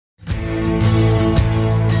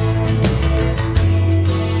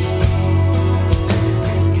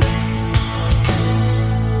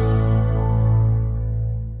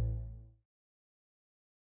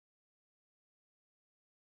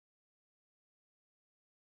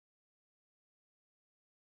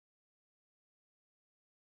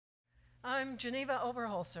I'm Geneva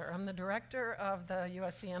Overholser. I'm the director of the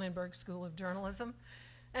USC Annenberg School of Journalism,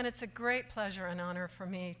 and it's a great pleasure and honor for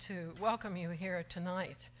me to welcome you here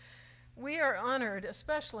tonight. We are honored,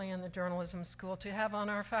 especially in the journalism school, to have on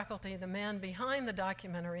our faculty the man behind the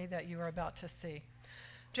documentary that you are about to see.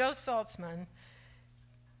 Joe Saltzman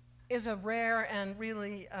is a rare and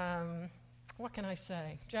really, what can I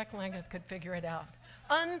say? Jack Langeth could figure it out.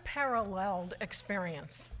 Unparalleled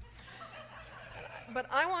experience. But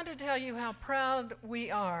I want to tell you how proud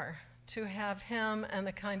we are to have him and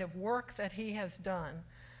the kind of work that he has done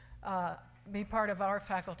be part of our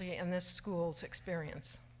faculty and this school's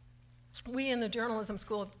experience. We in the journalism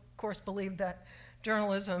school, of course, believe that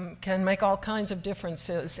journalism can make all kinds of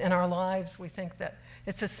differences in our lives. We think that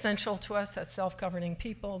it's essential to us as self-governing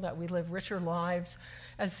people, that we live richer lives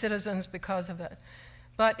as citizens because of it.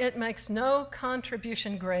 But it makes no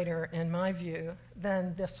contribution greater, in my view,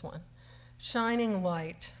 than this one. Shining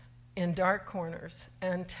light in dark corners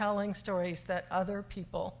and telling stories that other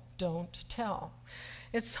people don't tell.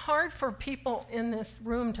 It's hard for people in this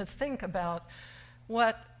room to think about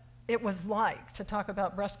what it was like to talk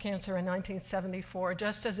about breast cancer in 1974,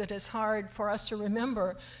 just as it is hard for us to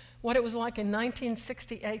remember what it was like in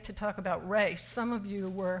 1968 to talk about race. Some of you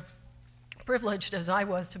were privileged, as I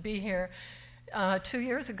was, to be here 2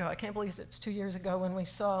 years ago. I can't believe it's 2 years ago when we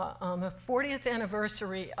saw the 40th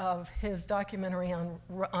anniversary of his documentary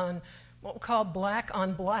on what we call Black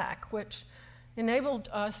on Black, which enabled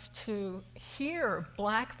us to hear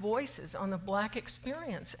black voices on the black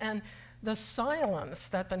experience. And the silence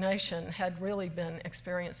that the nation had really been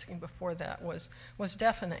experiencing before that was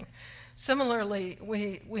deafening. Similarly,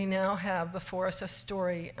 we now have before us a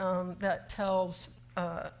story that tells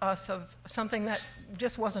us of something that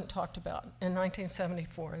just wasn't talked about in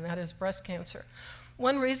 1974, and that is breast cancer.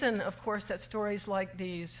 One reason, of course, that stories like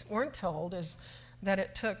these weren't told is that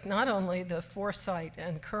it took not only the foresight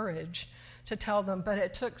and courage to tell them, but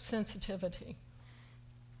it took sensitivity.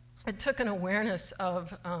 It took an awareness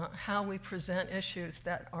of how we present issues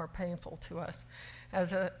that are painful to us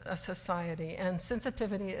as a society. And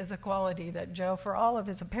sensitivity is a quality that Joe, for all of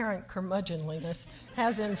his apparent curmudgeonliness,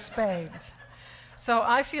 has in spades. So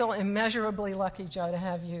I feel immeasurably lucky, Joe, to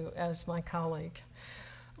have you as my colleague.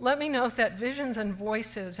 Let me note that Visions and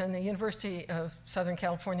Voices and the University of Southern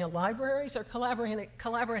California Libraries are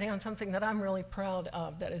collaborating on something that I'm really proud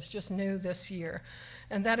of that is just new this year,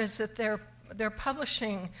 and that is that they're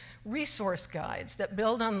publishing resource guides that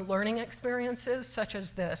build on learning experiences such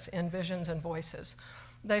as this in Visions and Voices.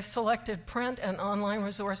 They've selected print and online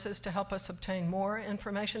resources to help us obtain more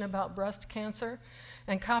information about breast cancer,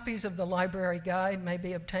 and copies of the library guide may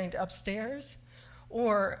be obtained upstairs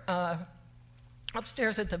or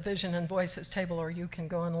upstairs at the Vision and Voices table, or you can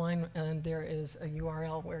go online and there is a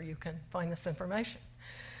URL where you can find this information.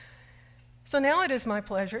 So now it is my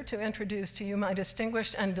pleasure to introduce to you my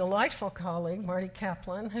distinguished and delightful colleague, Marty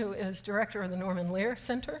Kaplan, who is director of the Norman Lear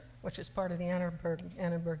Center, which is part of the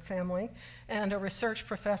Annenberg family, and a research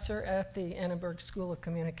professor at the Annenberg School of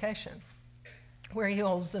Communication, where he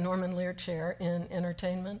holds the Norman Lear Chair in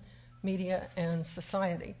Entertainment, Media, and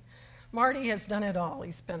Society. Marty has done it all.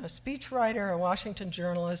 He's been a speechwriter, a Washington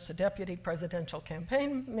journalist, a deputy presidential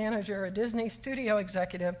campaign manager, a Disney studio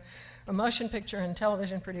executive, a motion picture and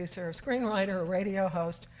television producer, a screenwriter, a radio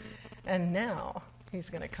host, and now he's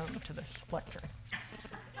going to come to this lectern.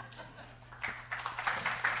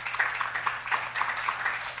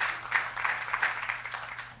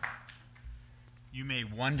 You may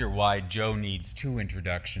wonder why Joe needs two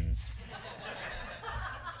introductions.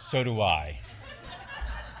 So do I.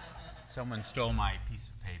 Someone stole my piece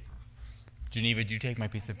of paper. Geneva, did you take my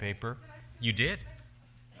piece of paper? You did?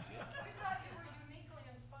 We thought you were uniquely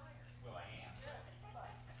inspired. Well, I am.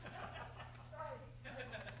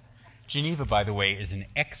 Geneva, by the way, is an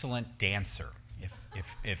excellent dancer,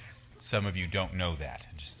 if some of you don't know that.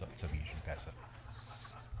 I just thought something you should pass up.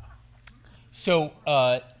 So,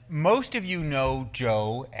 most of you know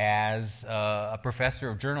Joe as a professor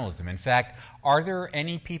of journalism. In fact, are there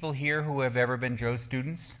any people here who have ever been Joe's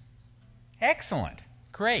students? Excellent.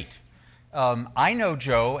 Great. I know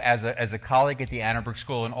Joe as a colleague at the Annenberg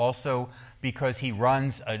School, and also because he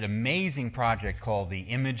runs an amazing project called The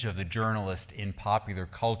Image of the Journalist in Popular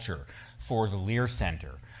Culture for the Lear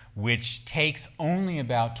Center, which takes only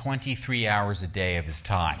about 23 hours a day of his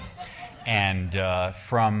time. And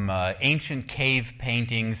from ancient cave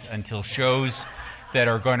paintings until shows that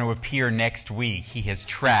are going to appear next week, he has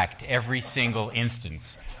tracked every single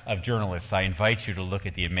instance of journalists. I invite you to look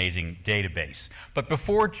at the amazing database. But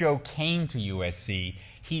before Joe came to USC,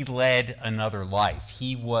 he led another life.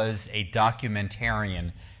 He was a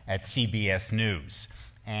documentarian at CBS News.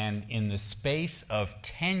 And in the space of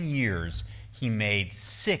 10 years, he made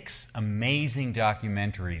 6 amazing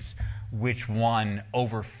documentaries which won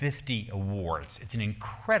over 50 awards. It's an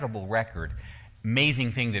incredible record.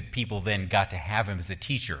 Amazing thing that people then got to have him as a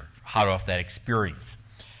teacher, hot off that experience.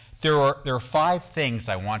 There are 5 things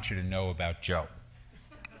I want you to know about Joe.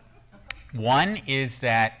 One is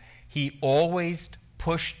that he always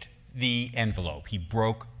pushed the envelope. He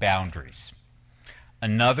broke boundaries.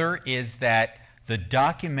 Another is that the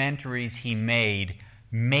documentaries he made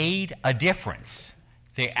a difference.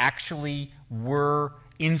 They actually were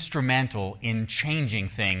instrumental in changing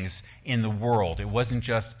things in the world. It wasn't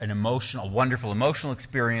just an wonderful emotional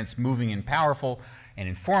experience, moving and powerful and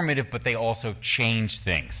informative, but they also changed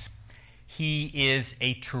things. He is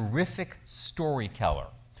a terrific storyteller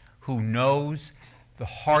who knows the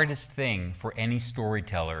hardest thing for any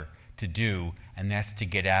storyteller to do, and that's to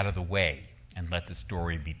get out of the way and let the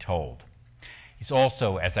story be told. He's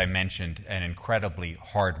also, as I mentioned, an incredibly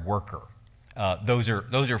hard worker. Those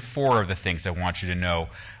are 4 of the things I want you to know.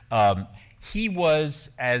 He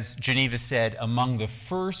was, as Geneva said, among the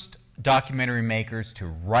first documentary makers to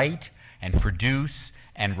write and produce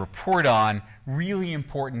and report on really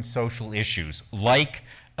important social issues, like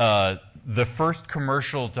the first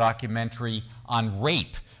commercial documentary on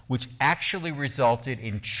rape, which actually resulted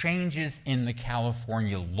in changes in the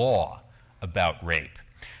California law about rape.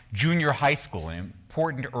 Junior High School, an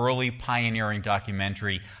important early pioneering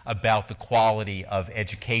documentary about the quality of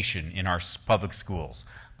education in our public schools.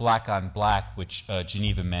 Black on Black, which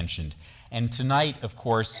Geneva mentioned. And tonight, of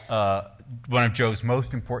course, one of Joe's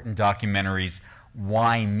most important documentaries,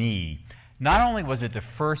 Why Me? Not only was it the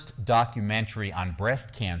first documentary on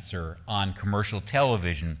breast cancer on commercial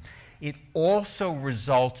television, it also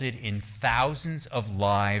resulted in thousands of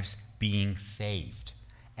lives being saved.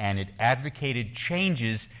 And it advocated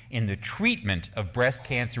changes in the treatment of breast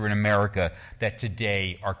cancer in America that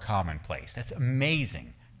today are commonplace. That's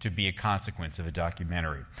amazing to be a consequence of a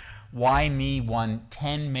documentary. Why Me won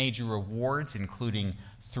 10 major awards, including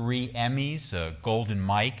 3 Emmys, a Golden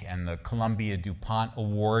Mike, and the Columbia DuPont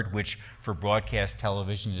Award, which for broadcast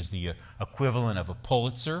television is the equivalent of a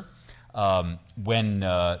Pulitzer. When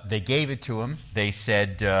they gave it to him, they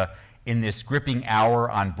said, in this gripping hour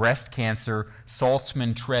on breast cancer,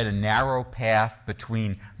 Saltzman tread a narrow path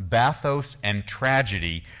between bathos and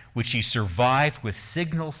tragedy, which he survived with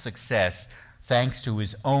signal success thanks to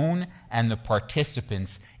his own and the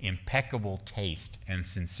participants' impeccable taste and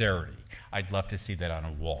sincerity. I'd love to see that on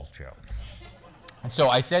a wall, Joe. And so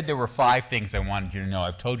I said there were 5 things I wanted you to know.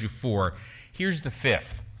 I've told you 4. Here's the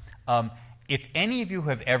 5th. If any of you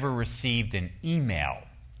have ever received an email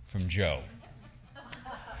from Joe,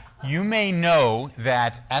 you may know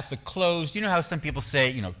that at the close, you know how some people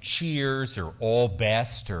say, cheers or all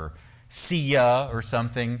best or see ya or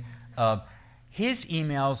something? His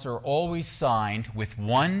emails are always signed with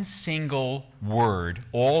one single word,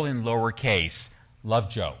 all in lowercase, love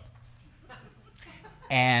Joe.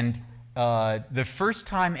 And the first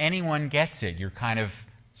time anyone gets it, you're kind of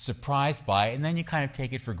surprised by it, and then you kind of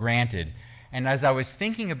take it for granted. And as I was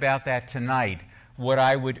thinking about that tonight, what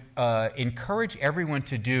I would encourage everyone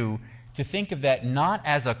to do, to think of that not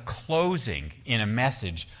as a closing in a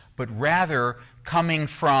message, but rather coming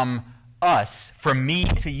from us, from me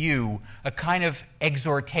to you, a kind of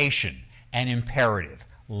exhortation and imperative.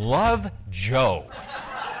 Love Joe.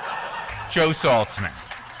 Joe Saltzman.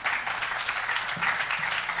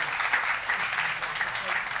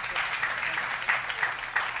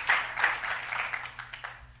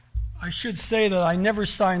 I should say that I never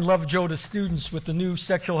signed Love Joe to students with the new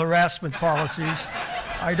sexual harassment policies.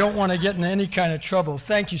 I don't want to get into any kind of trouble.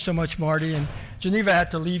 Thank you so much, Marty. And Geneva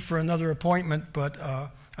had to leave for another appointment, but I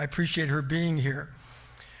appreciate her being here.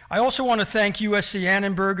 I also want to thank USC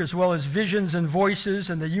Annenberg, as well as Visions and Voices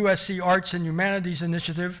and the USC Arts and Humanities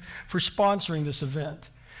Initiative for sponsoring this event.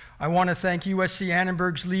 I want to thank USC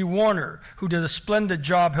Annenberg's Lee Warner, who did a splendid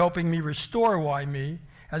job helping me restore Why Me,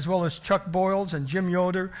 as well as Chuck Boyles and Jim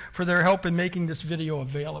Yoder for their help in making this video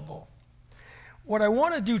available. What I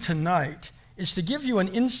want to do tonight is to give you an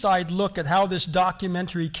inside look at how this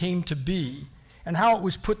documentary came to be and how it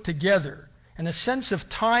was put together, and a sense of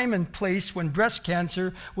time and place when breast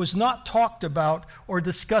cancer was not talked about or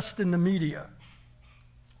discussed in the media.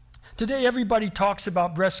 Today, everybody talks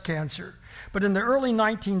about breast cancer, but in the early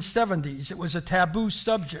 1970s, it was a taboo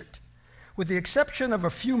subject. With the exception of a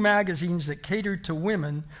few magazines that catered to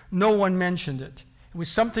women, no one mentioned it. It was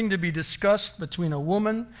something to be discussed between a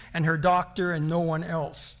woman and her doctor and no one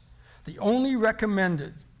else. The only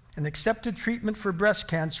recommended and accepted treatment for breast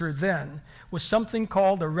cancer then was something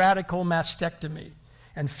called a radical mastectomy.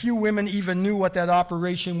 and few women even knew what that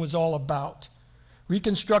operation was all about.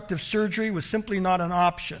 Reconstructive surgery was simply not an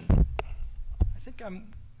option. I think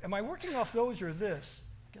am I working off those or this?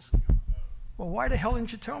 I guess. Well, why the hell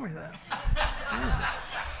didn't you tell me that? Jesus.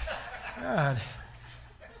 God.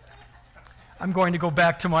 I'm going to go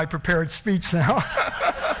back to my prepared speech now.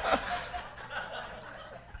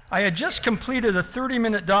 I had just completed a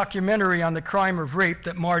 30-minute documentary on the crime of rape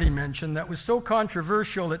that Marty mentioned that was so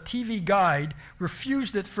controversial that TV Guide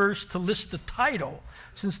refused at first to list the title,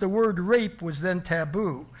 since the word rape was then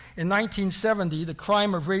taboo. In 1970, the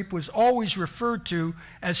crime of rape was always referred to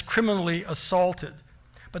as criminally assaulted.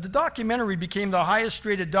 But the documentary became the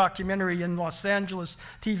highest-rated documentary in Los Angeles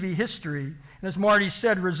TV history, and as Marty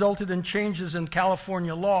said, resulted in changes in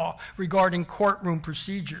California law regarding courtroom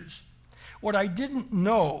procedures. What I didn't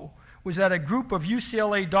know was that a group of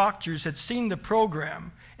UCLA doctors had seen the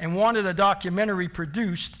program and wanted a documentary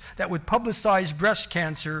produced that would publicize breast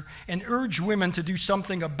cancer and urge women to do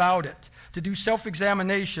something about it, to do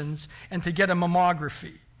self-examinations and to get a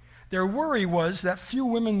mammography. Their worry was that few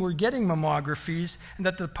women were getting mammographies and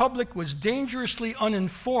that the public was dangerously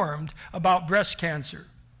uninformed about breast cancer.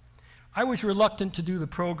 I was reluctant to do the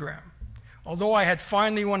program. Although I had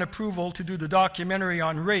finally won approval to do the documentary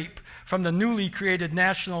on rape from the newly created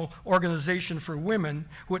National Organization for Women,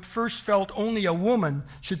 who at first felt only a woman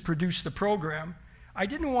should produce the program, I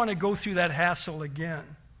didn't want to go through that hassle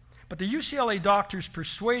again. But the UCLA doctors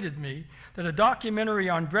persuaded me that a documentary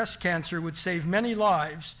on breast cancer would save many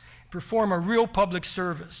lives and perform a real public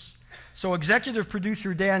service. So executive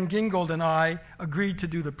producer Dan Gingold and I agreed to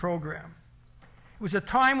do the program. It was a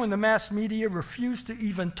time when the mass media refused to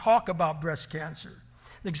even talk about breast cancer.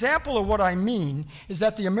 An example of what I mean is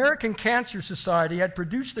that the American Cancer Society had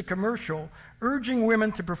produced a commercial urging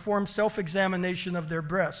women to perform self-examination of their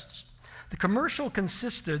breasts. The commercial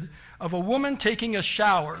consisted of a woman taking a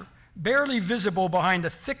shower, barely visible behind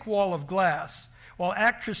a thick wall of glass, while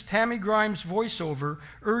actress Tammy Grimes' voiceover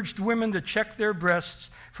urged women to check their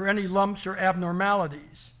breasts for any lumps or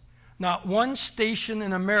abnormalities. Not one station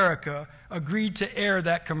in America agreed to air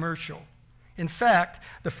that commercial. In fact,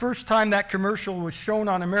 the first time that commercial was shown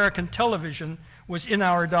on American television was in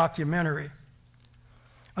our documentary.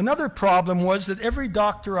 Another problem was that every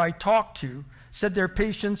doctor I talked to said their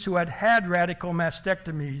patients who had had radical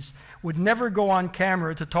mastectomies would never go on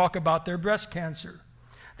camera to talk about their breast cancer.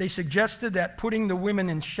 They suggested that putting the women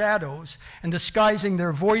in shadows and disguising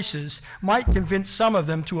their voices might convince some of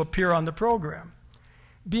them to appear on the program.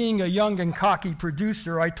 Being a young and cocky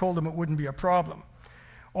producer, I told them it wouldn't be a problem.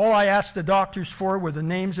 All I asked the doctors for were the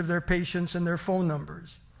names of their patients and their phone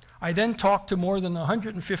numbers. I then talked to more than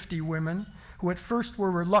 150 women who at first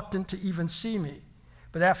were reluctant to even see me.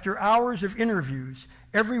 But after hours of interviews,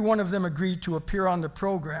 every one of them agreed to appear on the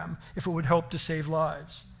program if it would help to save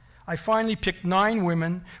lives. I finally picked 9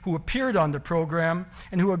 women who appeared on the program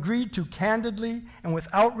and who agreed to candidly and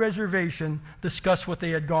without reservation discuss what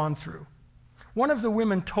they had gone through. One of the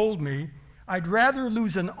women told me, "I'd rather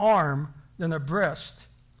lose an arm than a breast."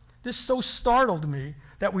 This so startled me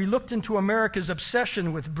that we looked into America's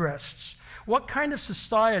obsession with breasts. What kind of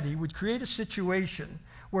society would create a situation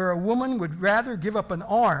where a woman would rather give up an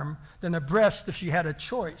arm than a breast if she had a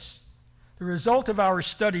choice? The result of our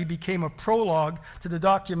study became a prologue to the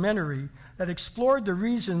documentary that explored the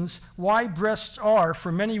reasons why breasts are,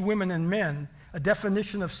 for many women and men, a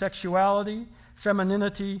definition of sexuality,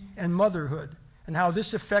 femininity, and motherhood, and how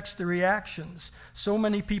this affects the reactions so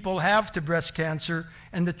many people have to breast cancer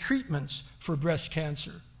and the treatments for breast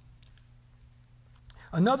cancer.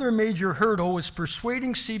 Another major hurdle was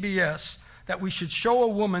persuading CBS that we should show a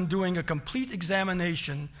woman doing a complete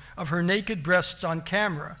examination of her naked breasts on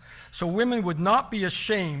camera so women would not be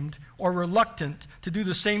ashamed or reluctant to do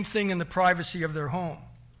the same thing in the privacy of their home.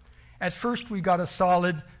 At first, we got a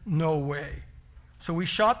solid no way. So we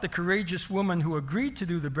shot the courageous woman who agreed to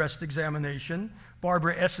do the breast examination,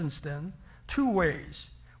 Barbara Essensten, 2 ways,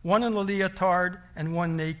 one in a leotard and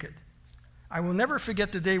one naked. I will never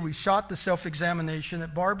forget the day we shot the self-examination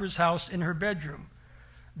at Barbara's house in her bedroom.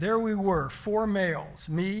 There we were, 4 males,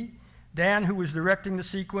 me, Dan, who was directing the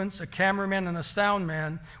sequence, a cameraman and a sound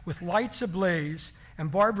man, with lights ablaze,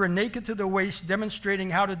 and Barbara naked to the waist demonstrating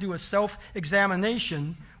how to do a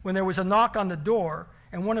self-examination when there was a knock on the door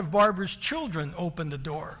and one of Barbara's children opened the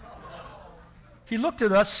door. He looked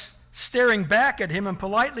at us, staring back at him, and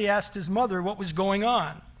politely asked his mother what was going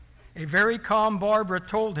on. A very calm Barbara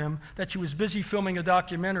told him that she was busy filming a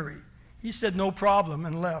documentary. He said no problem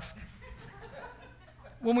and left.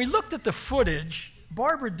 When we looked at the footage,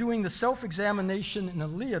 Barbara doing the self-examination in a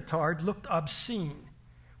leotard looked obscene,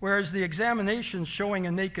 whereas the examination showing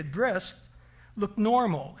a naked breast looked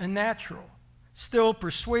normal and natural. Still,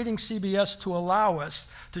 persuading CBS to allow us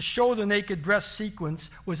to show the naked breast sequence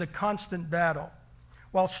was a constant battle.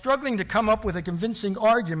 While struggling to come up with a convincing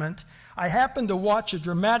argument, I happened to watch a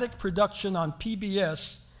dramatic production on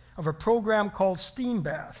PBS of a program called Steam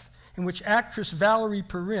Bath, in which actress Valerie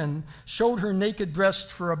Perrin showed her naked breasts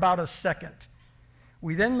for about a second.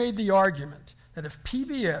 We then made the argument that if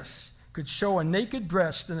PBS could show a naked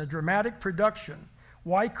breast in a dramatic production,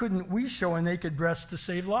 why couldn't we show a naked breast to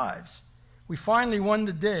save lives? We finally won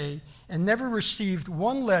the day and never received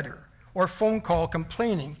one letter or phone call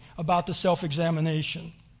complaining about the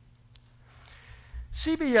self-examination.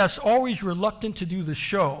 CBS, always reluctant to do the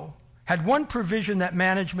show, had one provision that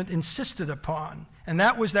management insisted upon, and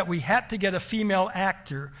that was that we had to get a female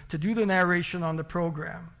actor to do the narration on the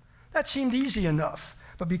program. That seemed easy enough,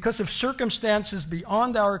 but because of circumstances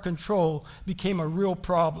beyond our control, became a real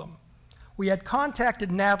problem. We had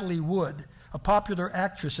contacted Natalie Wood, a popular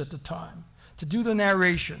actress at the time, to do the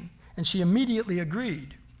narration, and she immediately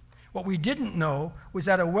agreed. What we didn't know was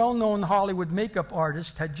that a well-known Hollywood makeup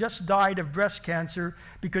artist had just died of breast cancer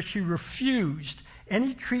because she refused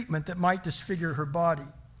any treatment that might disfigure her body.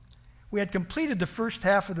 We had completed the first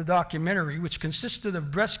half of the documentary, which consisted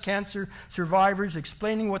of breast cancer survivors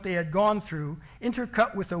explaining what they had gone through,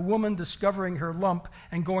 intercut with a woman discovering her lump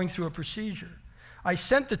and going through a procedure. I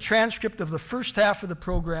sent the transcript of the first half of the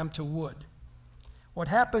program to Wood. What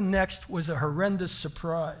happened next was a horrendous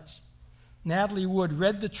surprise. Natalie Wood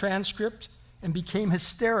read the transcript and became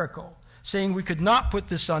hysterical, saying we could not put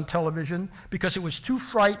this on television because it was too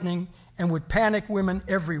frightening and would panic women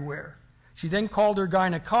everywhere. She then called her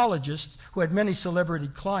gynecologist, who had many celebrity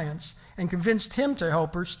clients, and convinced him to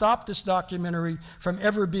help her stop this documentary from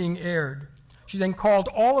ever being aired. She then called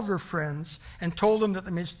all of her friends and told them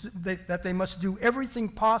that they must do everything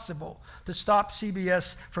possible to stop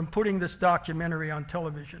CBS from putting this documentary on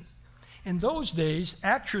television. In those days,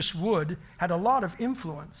 actress Wood had a lot of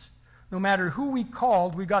influence. No matter who we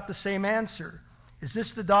called, we got the same answer. Is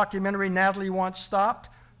this the documentary Natalie wants stopped?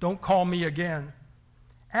 Don't call me again.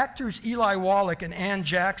 Actors Eli Wallach and Ann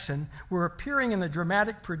Jackson were appearing in the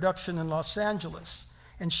dramatic production in Los Angeles,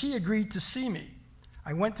 and she agreed to see me.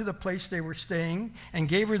 I went to the place they were staying and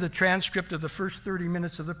gave her the transcript of the first 30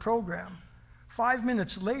 minutes of the program. 5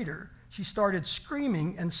 minutes later, she started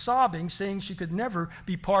screaming and sobbing, saying she could never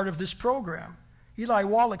be part of this program. Eli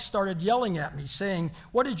Wallach started yelling at me, saying,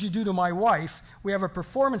 "What did you do to my wife? We have a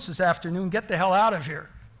performance this afternoon. Get the hell out of here,"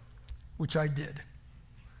 which I did.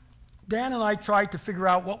 Dan and I tried to figure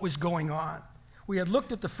out what was going on. We had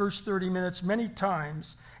looked at the first 30 minutes many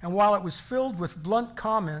times, and while it was filled with blunt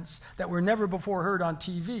comments that were never before heard on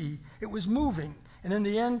TV, it was moving, and in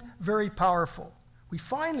the end, very powerful. We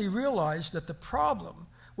finally realized that the problem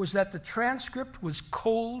was that the transcript was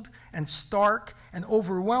cold and stark and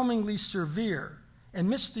overwhelmingly severe, and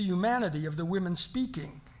missed the humanity of the women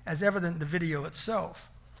speaking, as evident in the video itself.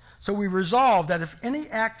 So we resolved that if any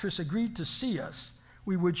actress agreed to see us,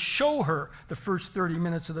 we would show her the first 30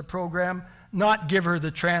 minutes of the program, not give her the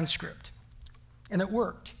transcript. And it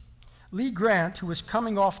worked. Lee Grant, who was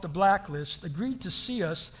coming off the blacklist, agreed to see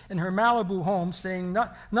us in her Malibu home, saying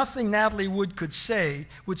nothing Natalie Wood could say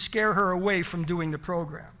would scare her away from doing the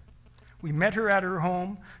program. We met her at her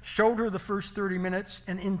home, showed her the first 30 minutes,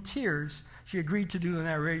 and in tears, she agreed to do the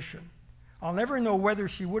narration. I'll never know whether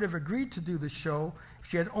she would have agreed to do the show if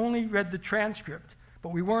she had only read the transcript,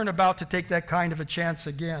 but we weren't about to take that kind of a chance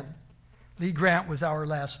again. Lee Grant was our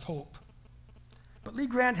last hope. But Lee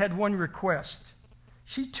Grant had one request.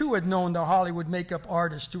 She too had known the Hollywood makeup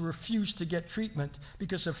artist who refused to get treatment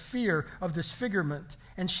because of fear of disfigurement,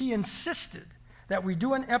 and she insisted that we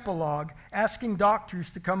do an epilogue asking doctors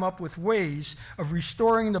to come up with ways of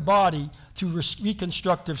restoring the body through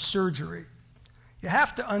reconstructive surgery. You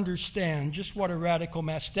have to understand just what a radical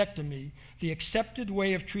mastectomy, the accepted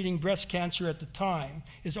way of treating breast cancer at the time,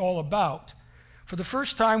 is all about. For the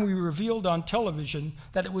first time, we revealed on television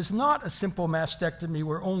that it was not a simple mastectomy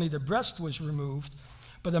where only the breast was removed,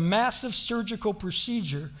 but a massive surgical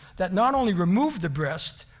procedure that not only removed the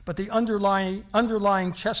breast, but the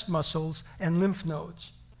underlying chest muscles and lymph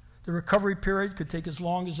nodes. The recovery period could take as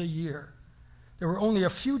long as a year. There were only a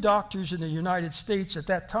few doctors in the United States at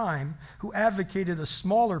that time who advocated a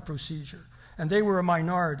smaller procedure, and they were a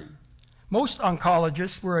minority. Most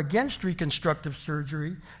oncologists were against reconstructive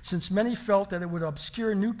surgery since many felt that it would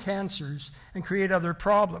obscure new cancers and create other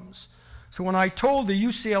problems. So when I told the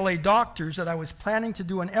UCLA doctors that I was planning to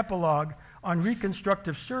do an epilogue on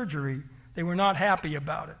reconstructive surgery, they were not happy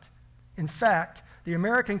about it. In fact, the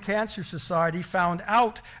American Cancer Society found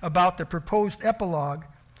out about the proposed epilogue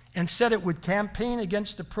and said it would campaign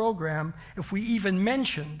against the program if we even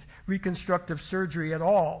mentioned reconstructive surgery at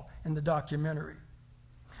all in the documentary.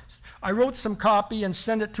 I wrote some copy and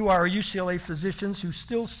sent it to our UCLA physicians who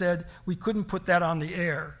still said we couldn't put that on the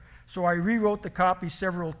air. So I rewrote the copy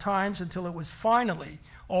several times until it was finally,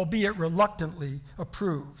 albeit reluctantly,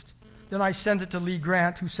 approved. Then I sent it to Lee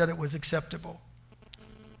Grant, who said it was acceptable.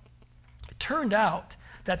 It turned out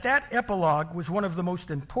that epilogue was one of the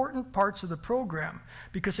most important parts of the program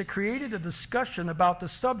because it created a discussion about the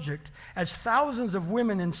subject as thousands of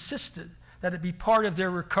women insisted that it be part of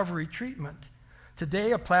their recovery treatment.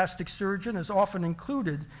 Today, a plastic surgeon is often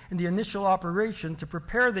included in the initial operation to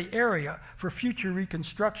prepare the area for future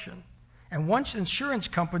reconstruction. And once insurance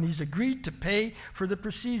companies agreed to pay for the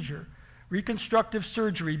procedure, reconstructive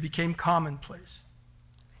surgery became commonplace.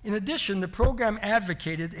 In addition, the program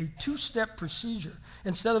advocated a two-step procedure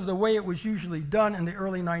instead of the way it was usually done in the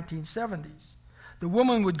early 1970s. The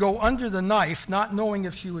woman would go under the knife, not knowing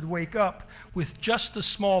if she would wake up, with just a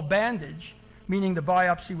small bandage, meaning the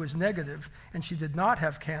biopsy was negative and she did not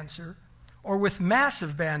have cancer, or with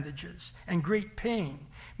massive bandages and great pain,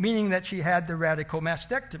 meaning that she had the radical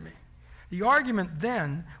mastectomy. The argument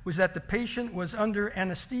then was that the patient was under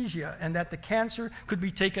anesthesia and that the cancer could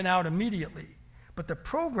be taken out immediately. But the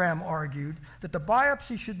program argued that the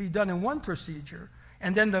biopsy should be done in one procedure,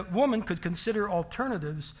 and then the woman could consider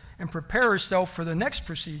alternatives and prepare herself for the next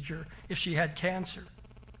procedure if she had cancer.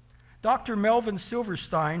 Dr. Melvin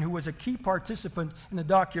Silverstein, who was a key participant in the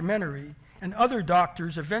documentary, and other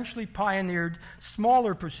doctors eventually pioneered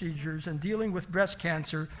smaller procedures in dealing with breast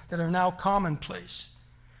cancer that are now commonplace.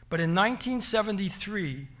 But in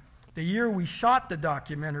 1973, the year we shot the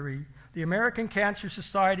documentary, the American Cancer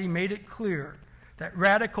Society made it clear that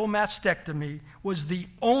radical mastectomy was the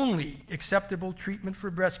only acceptable treatment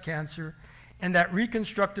for breast cancer and that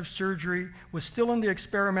reconstructive surgery was still in the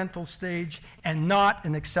experimental stage and not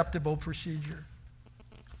an acceptable procedure.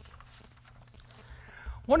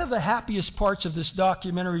 One of the happiest parts of this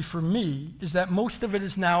documentary for me is that most of it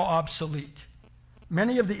is now obsolete.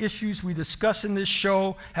 Many of the issues we discuss in this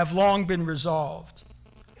show have long been resolved.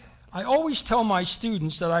 I always tell my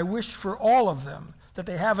students that I wish for all of them that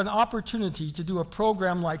they have an opportunity to do a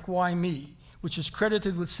program like Why Me, which is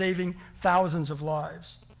credited with saving thousands of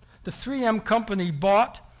lives. The 3M company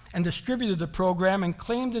bought and distributed the program and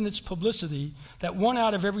claimed in its publicity that 1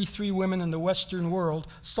 out of every 3 women in the Western world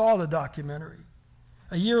saw the documentary.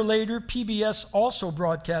 A year later, PBS also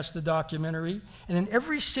broadcast the documentary, and in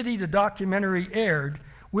every city the documentary aired,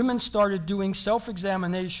 women started doing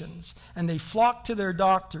self-examinations, and they flocked to their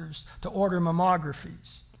doctors to order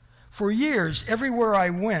mammographies. For years, everywhere I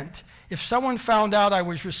went, if someone found out I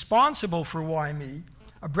was responsible for Why Me,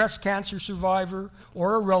 a breast cancer survivor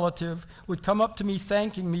or a relative would come up to me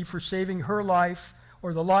thanking me for saving her life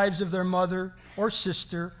or the lives of their mother or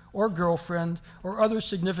sister or girlfriend or other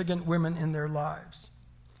significant women in their lives.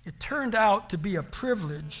 It turned out to be a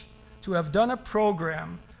privilege to have done a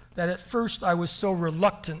program that at first I was so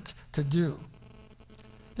reluctant to do.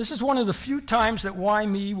 This is one of the few times that Why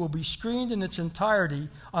Me will be screened in its entirety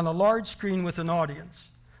on a large screen with an audience.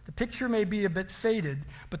 The picture may be a bit faded,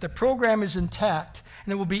 but the program is intact,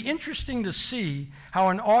 and it will be interesting to see how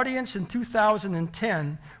an audience in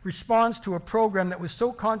 2010 responds to a program that was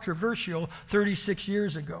so controversial 36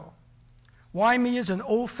 years ago. Why Me is an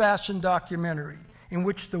old-fashioned documentary in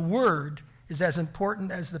which the word is as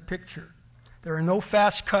important as the picture. There are no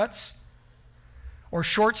fast cuts or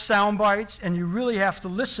short sound bites, and you really have to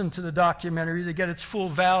listen to the documentary to get its full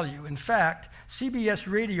value. In fact, CBS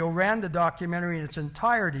Radio ran the documentary in its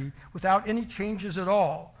entirety without any changes at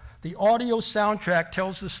all. The audio soundtrack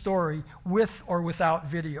tells the story with or without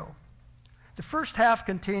video. The first half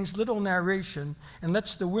contains little narration and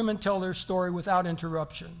lets the women tell their story without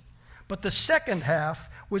interruption. But the second half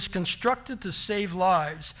was constructed to save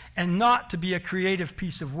lives and not to be a creative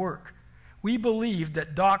piece of work. We believed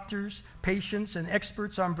that doctors, patients, and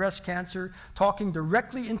experts on breast cancer talking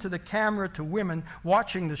directly into the camera to women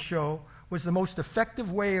watching the show was the most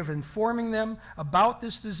effective way of informing them about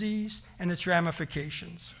this disease and its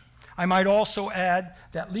ramifications. I might also add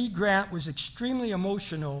that Lee Grant was extremely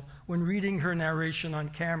emotional when reading her narration on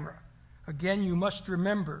camera. Again, you must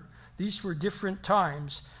remember, these were different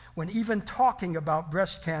times when even talking about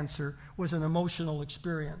breast cancer was an emotional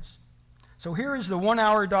experience. So here is the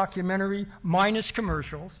 1-hour documentary minus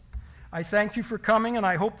commercials. I thank you for coming, and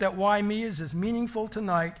I hope that Why Me is as meaningful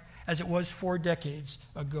tonight as it was 4 decades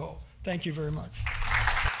ago. Thank you very much.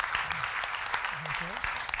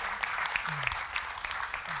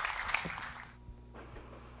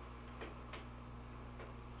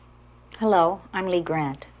 Hello, I'm Lee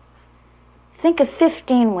Grant. Think of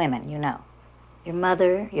 15 women you know. Your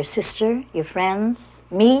mother, your sister, your friends,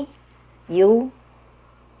 me, you,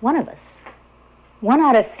 one of us. 1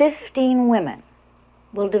 out of 15 women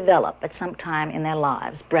will develop at some time in their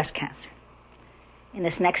lives breast cancer. In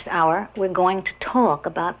this next hour, we're going to talk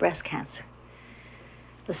about breast cancer.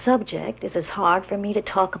 The subject is as hard for me to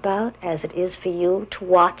talk about as it is for you to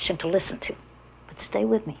watch and to listen to. But stay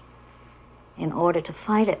with me. In order to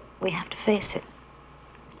fight it, we have to face it.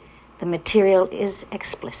 The material is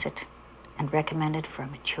explicit and recommended for a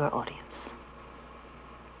mature audience.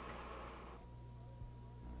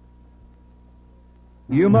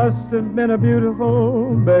 You must have been a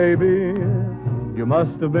beautiful baby. You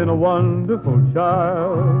must have been a wonderful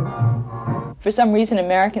child. For some reason,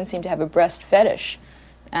 Americans seem to have a breast fetish,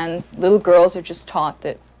 and little girls are just taught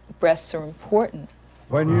that breasts are important.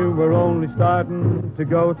 When you were only starting to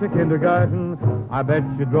go to kindergarten, I bet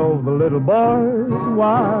you drove the little boys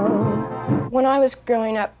wild. When I was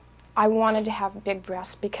growing up, I wanted to have big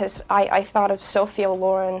breasts because I thought of Sophia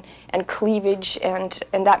Loren and cleavage, and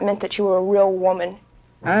that meant that you were a real woman.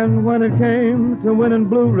 And when it came to winning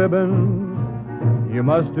blue ribbons, you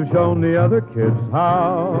must have shown the other kids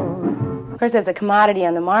how. Of course, as a commodity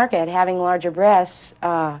on the market, having larger breasts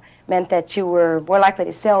meant that you were more likely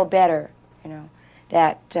to sell better, you know,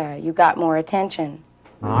 that you got more attention.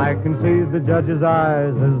 I can see the judge's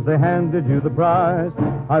eyes as they handed you the prize.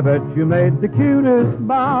 I bet you made the cutest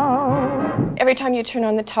bow. Every time you turn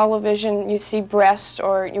on the television, you see breasts,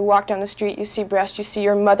 or you walk down the street, you see breasts, you see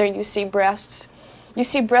your mother, you see breasts. You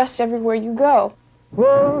see breasts everywhere you go.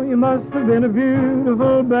 Oh, you must have been a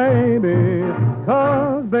beautiful baby,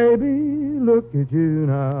 'cause baby, look at you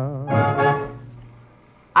now.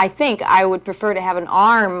 I think I would prefer to have an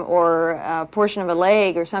arm or a portion of a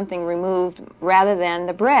leg or something removed rather than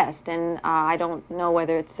the breast. And I don't know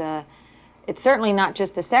whether it's certainly not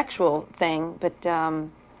just a sexual thing, but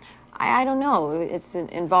I don't know. It's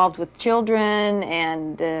involved with children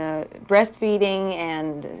and breastfeeding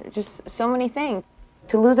and just so many things.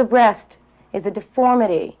 To lose a breast is a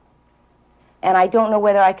deformity, and I don't know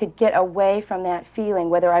whether I could get away from that feeling,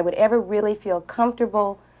 whether I would ever really feel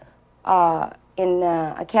comfortable in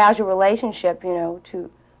a casual relationship, you know, to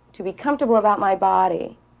be comfortable about my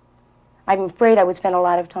body. I'm afraid I would spend a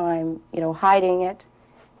lot of time, you know, hiding it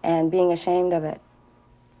and being ashamed of it.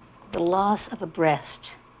 The loss of a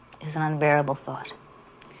breast is an unbearable thought.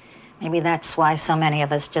 Maybe that's why so many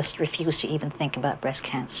of us just refuse to even think about breast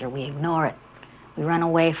cancer. We ignore it. We run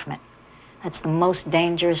away from it. That's the most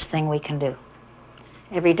dangerous thing we can do.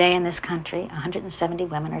 Every day in this country, 170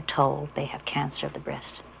 women are told they have cancer of the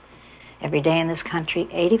breast. Every day in this country,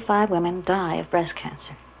 85 women die of breast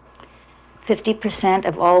cancer. 50%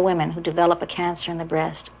 of all women who develop a cancer in the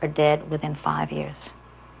breast are dead within 5 years.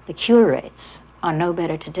 The cure rates are no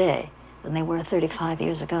better today than they were 35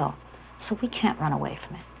 years ago. So we can't run away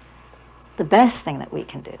from it. The best thing that we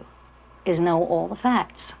can do is know all the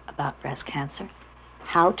facts about breast cancer,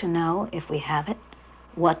 how to know if we have it,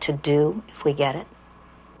 what to do if we get it,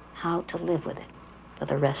 how to live with it for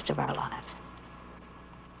the rest of our lives.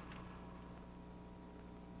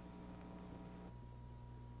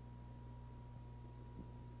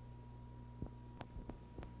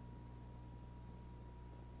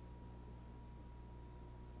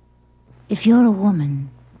 If you're a woman,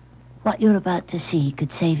 what you're about to see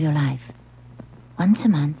could save your life. Once a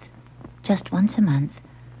month, just once a month,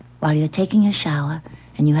 while you're taking a shower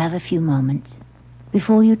and you have a few moments,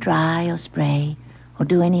 before you dry or spray or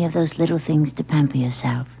do any of those little things to pamper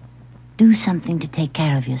yourself, do something to take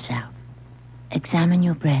care of yourself. Examine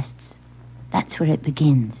your breasts. That's where it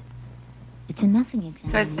begins. It's a nothing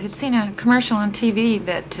examination. I had seen a commercial on TV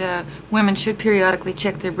that women should periodically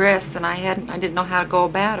check their breasts, and I didn't know how to go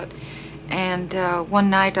about it. And one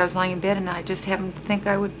night I was lying in bed and I just happened to think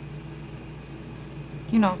I would,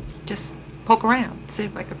 you know, just poke around, see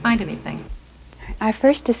if I could find anything. I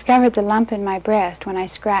first discovered the lump in my breast when I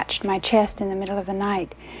scratched my chest in the middle of the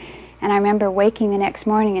night. And I remember waking the next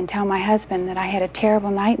morning and tell my husband that I had a terrible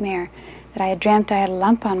nightmare, that I had dreamt I had a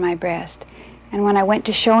lump on my breast. And when I went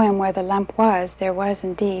to show him where the lump was, there was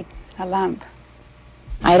indeed a lump.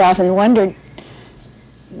 I had often wondered,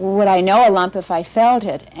 would I know a lump if I felt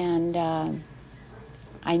it? And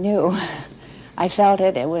I knew. I felt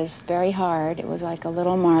it. It was very hard. It was like a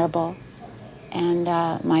little marble. And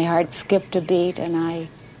my heart skipped a beat, and I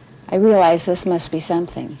realized this must be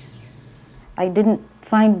something. I didn't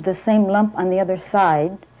find the same lump on the other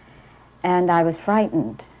side, and I was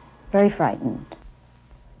frightened, very frightened.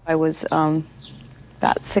 I was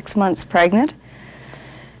about 6 months pregnant,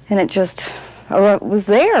 and it just was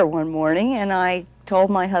there one morning, and I told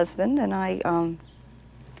my husband, and I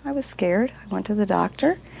I was scared. I went to the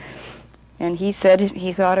doctor, and he said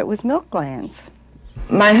he thought it was milk glands.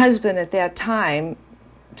 My husband at that time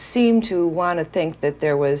seemed to want to think that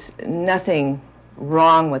there was nothing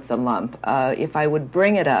wrong with the lump. If I would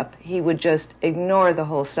bring it up, he would just ignore the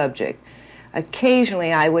whole subject.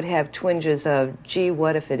 Occasionally I would have twinges of, gee,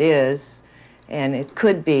 what if it is? And it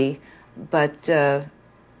could be, but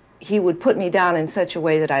he would put me down in such a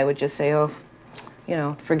way that I would just say, oh, you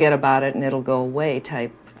know, forget about it and it'll go away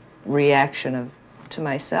type reaction to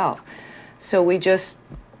myself. So we just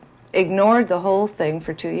ignored the whole thing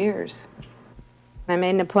for 2 years. I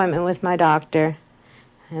made an appointment with my doctor,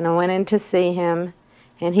 and I went in to see him,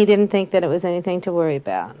 and he didn't think that it was anything to worry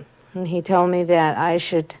about. And he told me that I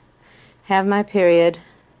should have my period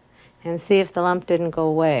and see if the lump didn't go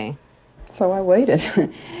away. So I waited.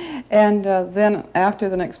 And then after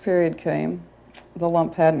the next period came, the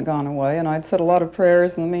lump hadn't gone away, and I'd said a lot of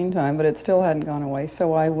prayers in the meantime, but it still hadn't gone away,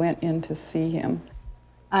 so I went in to see him.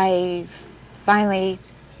 I finally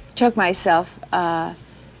took myself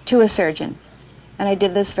to a surgeon, and I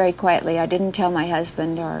did this very quietly. I didn't tell my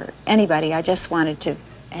husband or anybody. I just wanted to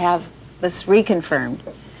have this reconfirmed.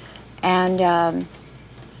 And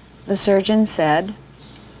the surgeon said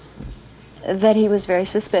that he was very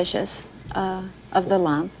suspicious of the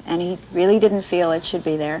lump, and he really didn't feel it should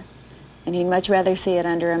be there, and he'd much rather see it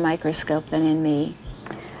under a microscope than in me.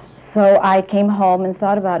 So I came home and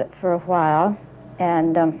thought about it for a while,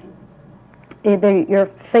 and either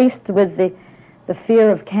you're faced with the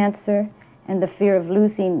fear of cancer and the fear of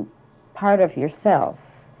losing part of yourself,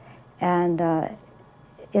 and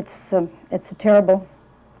it's a terrible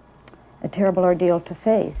ordeal to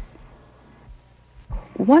face.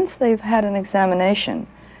 Once they've had an examination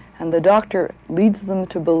and the doctor leads them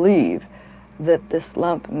to believe that this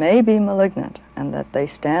lump may be malignant and that they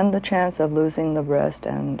stand the chance of losing the breast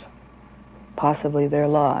and possibly their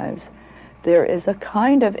lives, there is a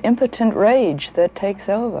kind of impotent rage that takes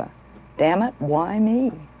over. Damn it, why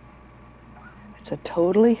me? It's a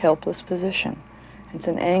totally helpless position. It's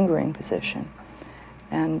an angering position.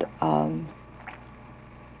 And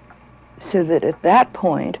so that at that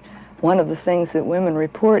point, one of the things that women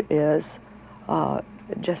report is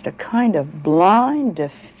just a kind of blind,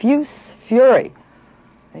 diffuse fury.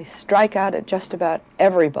 They strike out at just about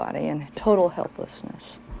everybody in total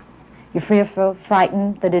helplessness. You're fearful,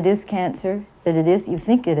 frightened that it is cancer, you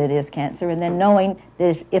think that it is cancer, and then knowing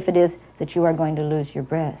that if it is, that you are going to lose your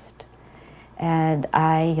breast. And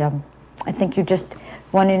I think you just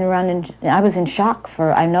wanting to run, and I was in shock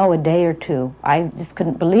for, I know, a day or two. I just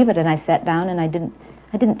couldn't believe it, and I sat down and I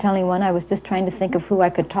didn't tell anyone. I was just trying to think of who I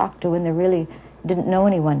could talk to, and there really didn't know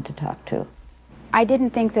anyone to talk to. I didn't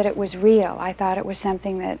think that it was real. I thought it was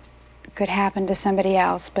something that could happen to somebody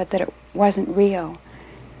else, but that it wasn't real.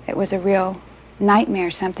 It was a real nightmare,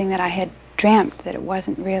 something that I had dreamt, that it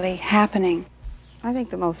wasn't really happening. I think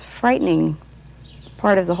the most frightening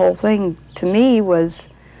part of the whole thing to me was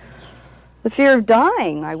the fear of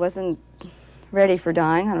dying. I wasn't ready for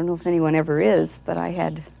dying. I don't know if anyone ever is, but I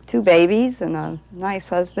had 2 babies and a nice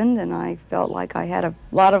husband, and I felt like I had a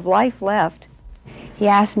lot of life left. He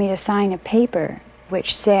asked me to sign a paper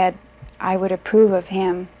which said I would approve of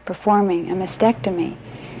him performing a mastectomy.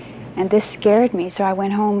 And this scared me, so I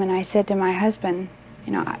went home and I said to my husband,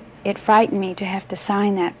 you know, it frightened me to have to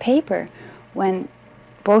sign that paper when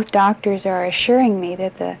both doctors are assuring me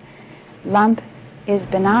that the lump is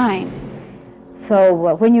benign. So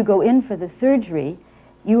when you go in for the surgery,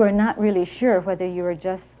 you are not really sure whether you are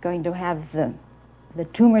just going to have the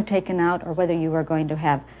tumor taken out or whether you are going to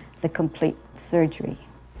have the complete surgery.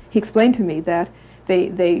 He explained to me that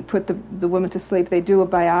they put the woman to sleep, they do a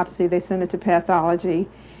biopsy, they send it to pathology,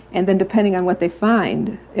 and then depending on what they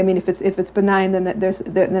find, I mean, if it's benign,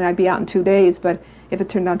 then I'd be out in 2 days. But if it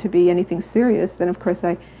turned out to be anything serious, then of course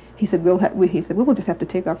he said we'll just have to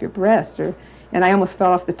take off your breast. And I almost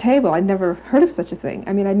fell off the table. I'd never heard of such a thing.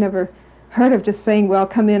 I mean, I'd never heard of just saying, well,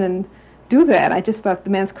 come in and do that. I just thought the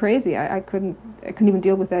man's crazy. I couldn't even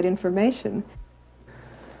deal with that information.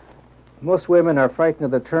 Most women are frightened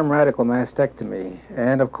of the term radical mastectomy,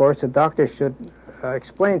 and of course the doctor should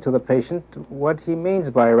explain to the patient what he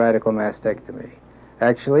means by radical mastectomy.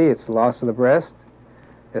 Actually, it's the loss of the breast,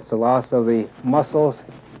 it's the loss of the muscles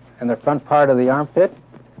in the front part of the armpit,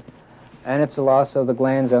 and it's the loss of the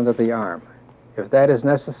glands under the arm. If that is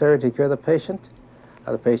necessary to cure the patient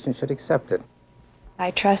should accept it.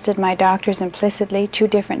 I trusted my doctors implicitly, 2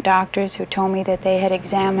 different doctors who told me that they had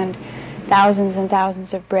examined thousands and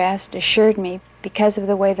thousands of breasts, assured me because of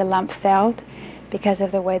the way the lump felt, because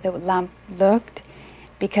of the way the lump looked,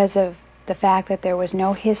 because of the fact that there was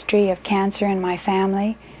no history of cancer in my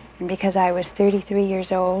family, and because I was 33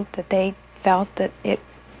 years old, that they felt that it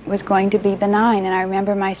was going to be benign. And I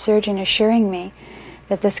remember my surgeon assuring me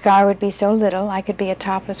that the scar would be so little I could be a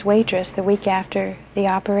topless waitress the week after the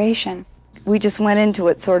operation. We just went into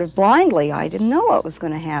it sort of blindly. I didn't know what was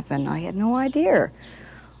going to happen. I had no idea.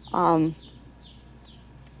 I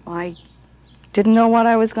didn't know what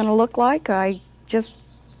I was going to look like. I just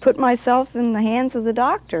put myself in the hands of the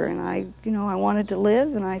doctor, and I wanted to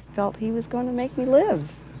live, and I felt he was going to make me live.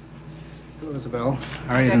 Hello, Isabel.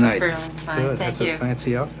 How are you tonight? Fine, good. Thank That's you. a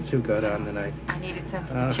fancy outfit you've got on tonight. I needed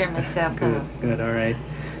something to cheer myself good, up. Good, all right.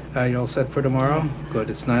 You all set for tomorrow? Yes. Good,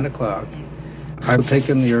 it's 9 o'clock. I've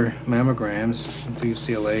taken your mammograms to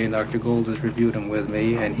UCLA, and Dr. Gold has reviewed them with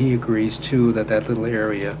me, and he agrees, too, that that little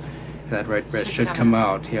area, that right breast, should come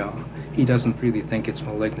out. Yeah. He doesn't really think it's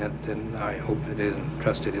malignant, and I hope it isn't,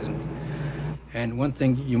 trust it isn't. And one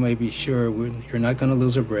thing you may be sure, you're not going to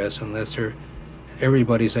lose a breast unless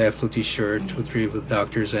everybody's absolutely sure, 2 or 3 of the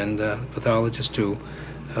doctors and pathologists too,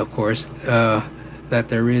 of course, that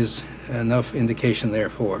there is enough indication there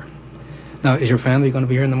for. Now, is your family going to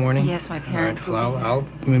be here in the morning? Yes, my parents will be here. I'll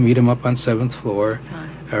meet them up on 7th floor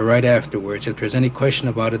right afterwards. If there's any question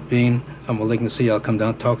about it being a malignancy, I'll come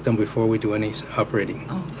down, talk to them before we do any operating.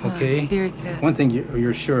 Oh, fine. Okay? Very good. One thing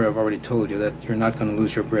you're sure, I've already told you, that you're not going to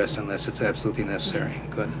lose your breast unless it's absolutely necessary. Yes.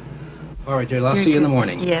 Good. All right, dear, I'll see you in the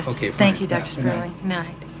morning. Yes. Okay, fine. Thank you, Dr. Sperling.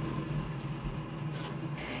 Night.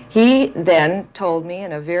 He then told me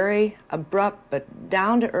in a very abrupt but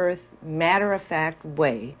down-to-earth, matter-of-fact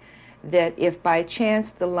way that if by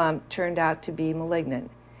chance the lump turned out to be malignant,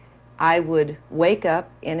 I would wake up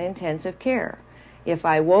in intensive care. If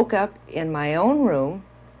I woke up in my own room,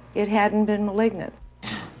 it hadn't been malignant.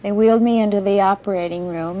 They wheeled me into the operating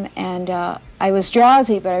room, and I was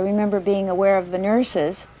drowsy, but I remember being aware of the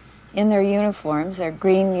nurses in their uniforms, their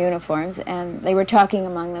green uniforms, and they were talking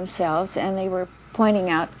among themselves, and they were pointing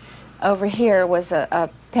out over here was a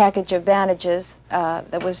package of bandages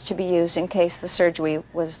that was to be used in case the surgery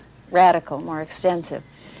was radical, more extensive.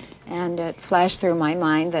 And it flashed through my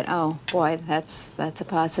mind that, oh boy, that's a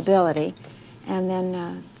possibility. And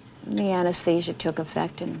then the anesthesia took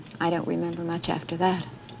effect, and I don't remember much after that.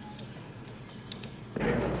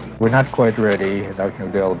 We're not quite ready. Dr.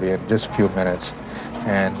 McDowell will be in just a few minutes,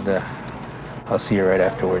 and I'll see you right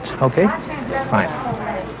afterwards. Okay? Fine.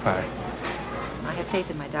 Bye. I have faith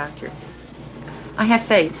in my doctor. I have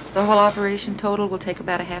faith. The whole operation total will take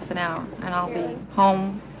about a half an hour, and I'll be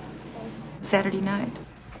home Saturday night.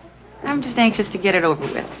 I'm just anxious to get it over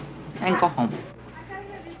with and go home.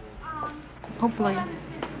 Hopefully,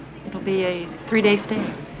 it'll be a 3-day stay.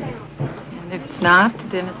 And if it's not,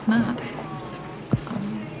 then it's not.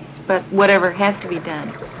 But whatever has to be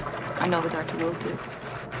done, I know the doctor will do.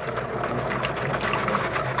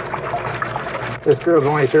 This girl's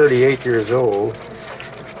only 38 years old,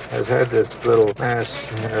 has had this little mass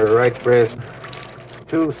in her right breast.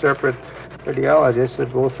 2 separate radiologists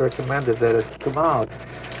have both recommended that it come out.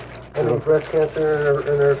 Any breast cancer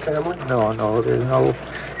in her family? No, there's no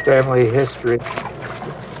family history.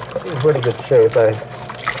 She's in pretty good shape. I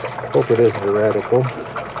hope it isn't a radical.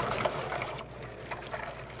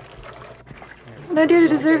 What did I do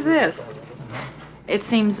to deserve this? It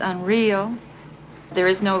seems unreal. There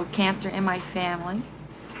is no cancer in my family.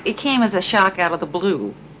 It came as a shock out of the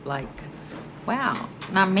blue, like, wow,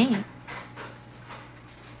 not me.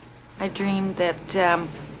 I dreamed that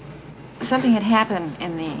something had happened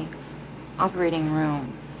in the operating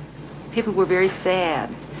room. People were very sad.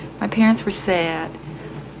 My parents were sad,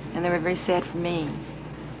 and they were very sad for me.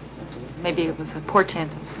 Maybe it was a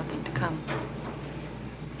portent of something to come.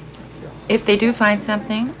 If they do find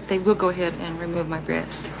something, they will go ahead and remove my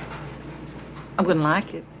breast. I wouldn't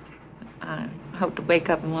like it. I hope to wake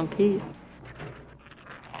up in one piece.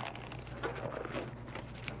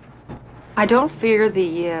 I don't fear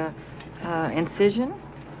the incision.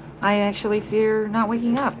 I actually fear not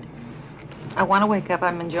waking up. I want to wake up.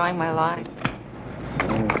 I'm enjoying my life.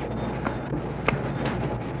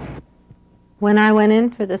 When I went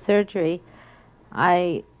in for the surgery,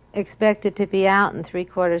 I expected to be out in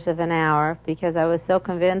 3/4 of an hour because I was so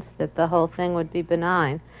convinced that the whole thing would be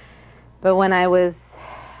benign. But when I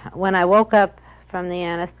woke up from the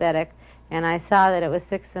anesthetic and I saw that it was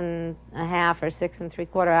 6.5 or 6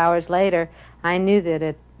 3/4 hours later, I knew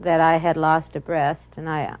that I had lost a breast, and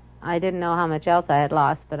I didn't know how much else I had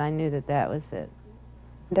lost, but I knew that was it.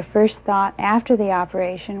 The first thought after the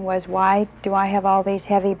operation was, why do I have all these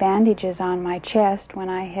heavy bandages on my chest when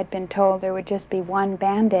I had been told there would just be one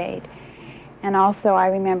Band-Aid? And also I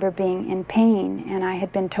remember being in pain, and I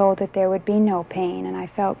had been told that there would be no pain, and I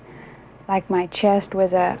felt like my chest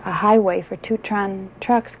was a highway for 2-ton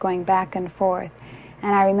trucks going back and forth.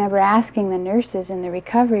 And I remember asking the nurses in the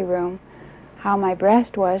recovery room how my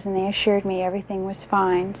breast was, and they assured me everything was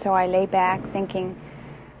fine. So I lay back thinking,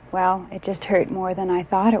 well, it just hurt more than I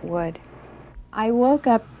thought it would. I woke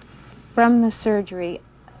up from the surgery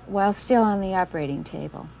while still on the operating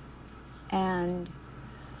table. And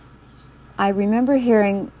I remember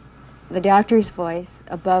hearing the doctor's voice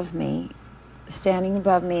above me, standing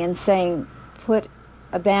above me, and saying, "Put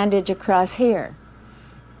a bandage across here."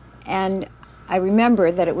 And I remember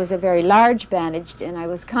that it was a very large bandage, and I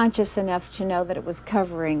was conscious enough to know that it was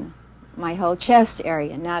covering my whole chest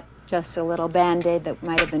area, not just a little Band-Aid that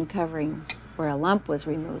might have been covering where a lump was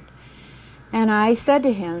removed. And I said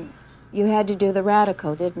to him, "You had to do the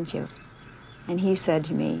radical, didn't you?" And he said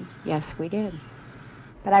to me, "Yes, we did."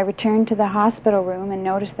 But I returned to the hospital room and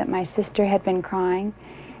noticed that my sister had been crying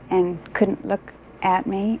and couldn't look at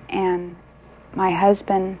me, and my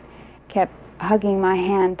husband kept hugging my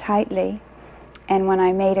hand tightly. And when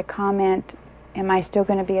I made a comment, "Am I still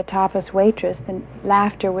going to be a topless waitress?" the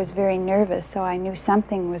laughter was very nervous, so I knew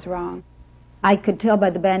something was wrong. I could tell by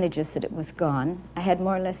the bandages that it was gone. I had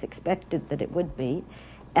more or less expected that it would be.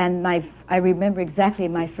 And I remember exactly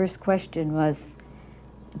my first question was,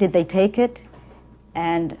 "Did they take it?"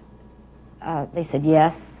 And they said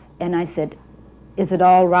yes. And I said, "Is it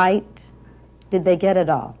all right? Did they get it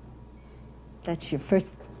all?" That's your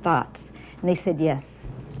first thoughts. And they said yes.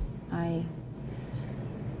 I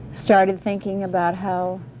started thinking about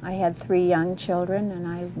how I had 3 young children, and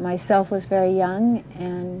I myself was very young,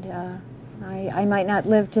 and I might not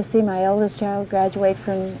live to see my eldest child graduate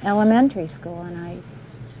from elementary school, and I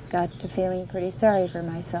got to feeling pretty sorry for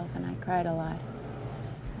myself, and I cried a lot.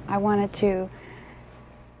 I wanted to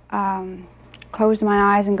close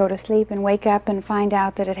my eyes and go to sleep and wake up and find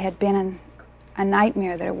out that it had been a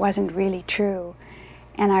nightmare, that it wasn't really true.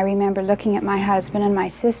 And I remember looking at my husband and my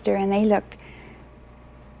sister, and they looked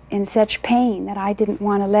in such pain that I didn't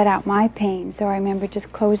want to let out my pain, so I remember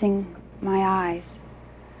just closing my eyes.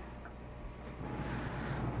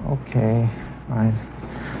 Okay, fine.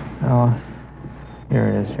 Oh, here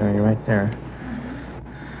it is, Jerry, right there.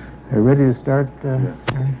 Are you ready to start, Jerry?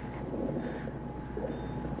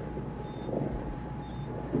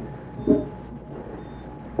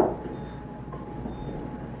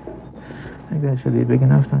 I think that should be big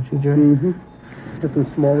enough, don't you, Jerry? Mm-hmm.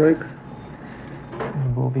 Different small rakes?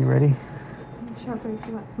 And we'll be ready. Sure,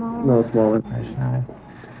 you want smaller? No, smaller.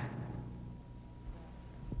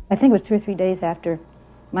 I think it was 2 or 3 days after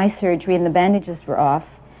my surgery and the bandages were off,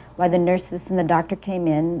 why the nurses and the doctor came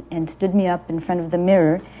in and stood me up in front of the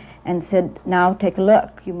mirror and said, "Now take a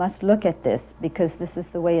look. You must look at this because this is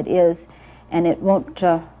the way it is, and it will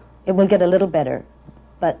get a little better,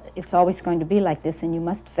 but it's always going to be like this, and you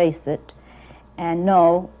must face it and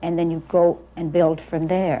know, and then you go and build from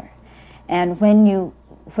there." And when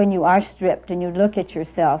you are stripped and you look at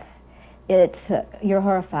yourself, you're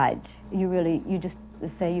horrified. You just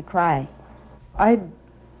say you cry. I'd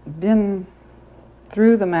been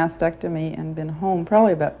through the mastectomy and been home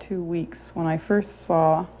probably about 2 weeks when I first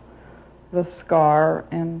saw the scar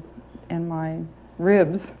and my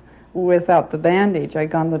ribs without the bandage. I'd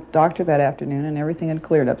gone to the doctor that afternoon and everything had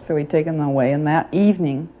cleared up, so he'd taken them away. And that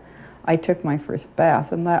evening, I took my first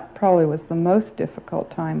bath, and that probably was the most difficult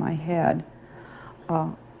time I had.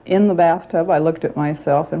 In the bathtub, I looked at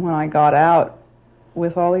myself, and when I got out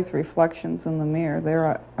with all these reflections in the mirror,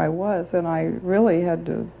 there I was, and I really had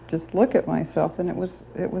to just look at myself, and it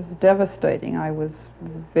was devastating. I was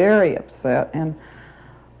very upset, and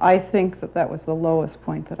I think that was the lowest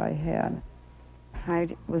point that I had.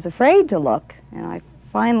 I was afraid to look, and I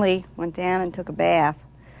finally went down and took a bath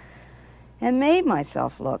and made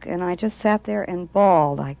myself look, and I just sat there and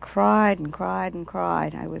bawled. I cried and cried and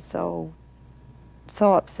cried. I was so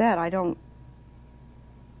upset. I don't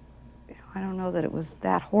know that it was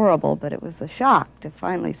that horrible, but it was a shock to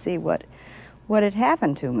finally see what had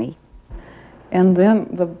happened to me. And then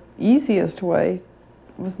the easiest way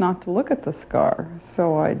was not to look at the scar.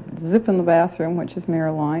 So I'd zip in the bathroom, which is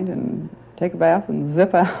mirror-lined, and take a bath and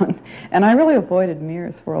zip out. And I really avoided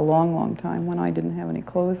mirrors for a long, long time when I didn't have any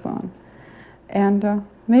clothes on. And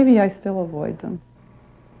maybe I still avoid them.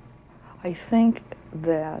 I think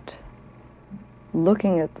that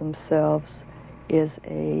looking at themselves is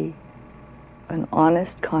an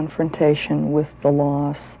honest confrontation with the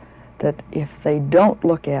loss, that if they don't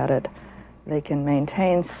look at it, they can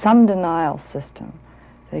maintain some denial system.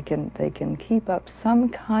 They can keep up some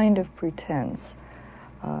kind of pretense,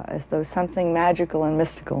 as though something magical and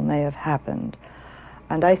mystical may have happened.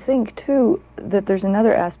 And I think, too, that there's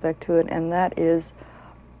another aspect to it, and that is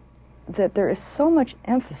that there is so much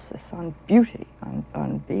emphasis on beauty,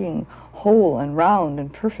 on being whole and round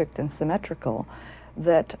and perfect and symmetrical,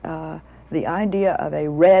 that the idea of a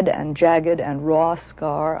red and jagged and raw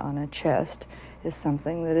scar on a chest is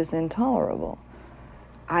something that is intolerable.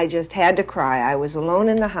 I just had to cry. I was alone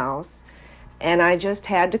in the house, and I just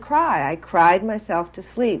had to cry. I cried myself to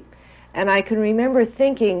sleep. And I can remember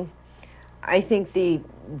thinking, I think the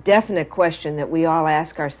definite question that we all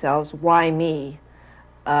ask ourselves, why me?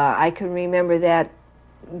 I can remember that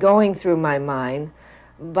going through my mind,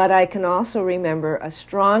 but I can also remember a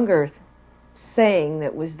stronger saying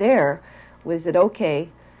that was there, was that, okay,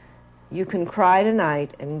 you can cry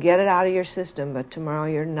tonight and get it out of your system, but tomorrow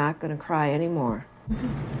you're not going to cry anymore.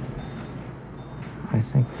 I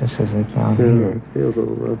think this is it down here. It feels a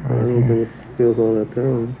little rough. I don't think it feels all that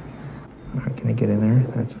terrible. Can I get in there?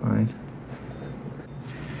 That's fine.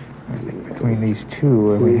 I think between these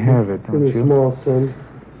two, we have it, don't you? Small, son.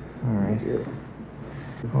 All right.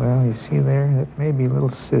 Well, you see there? That may be a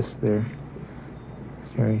little cyst there.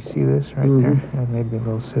 Sorry, you see this right there? That may be a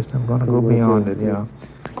little cyst. I'm going to go beyond it, yeah.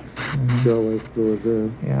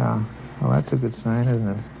 Yeah. Well, that's a good sign, isn't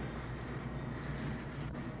it?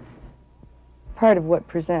 Part of what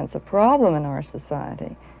presents a problem in our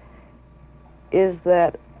society is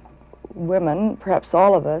that women, perhaps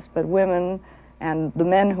all of us, but women and the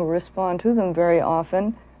men who respond to them very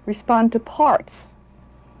often respond to parts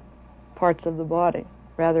of the body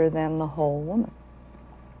rather than the whole woman.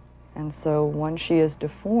 And so when she is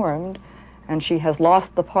deformed and she has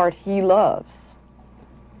lost the part he loves,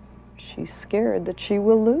 she's scared that she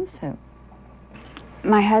will lose him.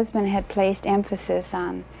 My husband had placed emphasis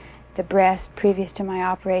on the breast previous to my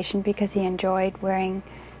operation because he enjoyed wearing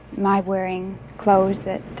clothes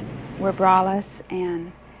that were braless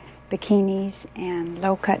and bikinis and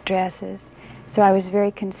low-cut dresses. So I was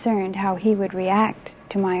very concerned how he would react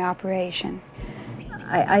to my operation.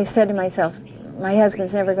 I said to myself, my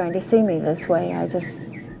husband's never going to see me this way. I just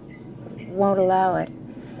won't allow it.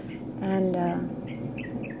 And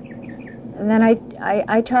then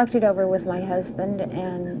I talked it over with my husband,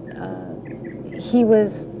 and he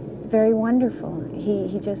was very wonderful.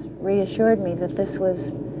 He just reassured me that this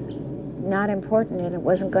was not important, and it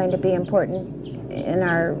wasn't going to be important in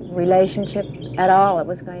our relationship at all. It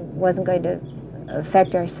wasn't going to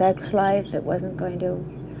affect our sex life. It wasn't going to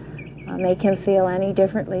make him feel any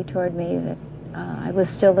differently toward me, that I was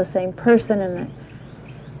still the same person and that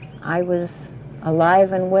I was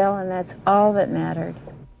alive and well, and that's all that mattered.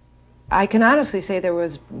 I can honestly say there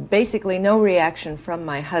was basically no reaction from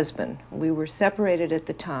my husband. We were separated at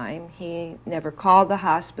the time. He never called the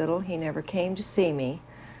hospital. He never came to see me.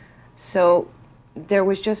 So there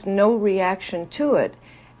was just no reaction to it.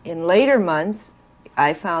 In later months,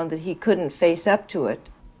 I found that he couldn't face up to it.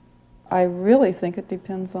 I really think it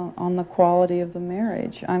depends on the quality of the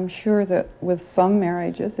marriage. I'm sure that with some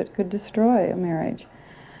marriages it could destroy a marriage.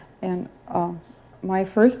 And my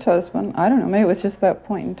first husband, I don't know, maybe it was just that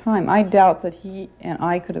point in time. I doubt that he and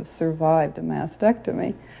I could have survived a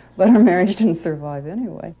mastectomy, but our marriage didn't survive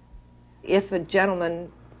anyway. If a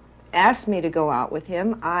gentleman asked me to go out with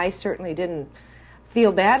him, I certainly didn't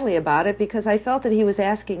feel badly about it because I felt that he was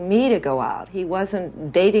asking me to go out. He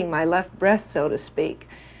wasn't dating my left breast, so to speak.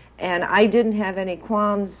 And I didn't have any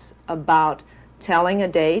qualms about telling a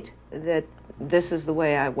date that this is the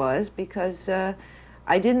way I was because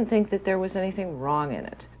I didn't think that there was anything wrong in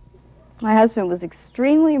it. My husband was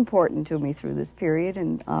extremely important to me through this period,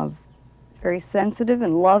 and very sensitive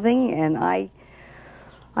and loving, and I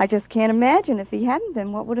just can't imagine if he hadn't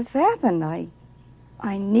been what would have happened.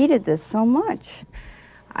 I needed this so much.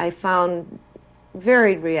 I found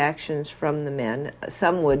varied reactions from the men.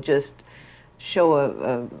 Some would just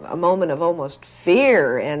show a moment of almost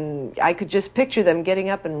fear, and I could just picture them getting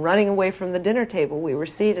up and running away from the dinner table we were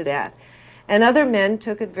seated at. And other men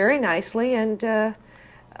took it very nicely, and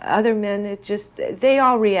other men, they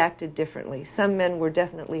all reacted differently. Some men were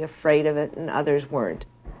definitely afraid of it, and others weren't.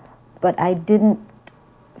 But I didn't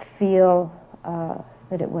feel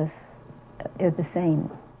that it was the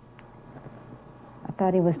same. I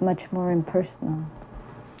thought he was much more impersonal.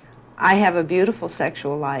 I have a beautiful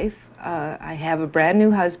sexual life. I have a brand new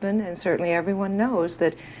husband, and certainly everyone knows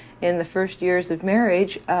that in the first years of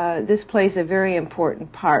marriage, this plays a very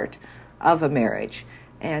important part of a marriage.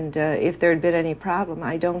 And if there had been any problem,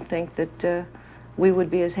 I don't think that we would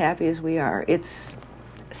be as happy as we are.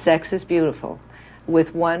 Sex is beautiful.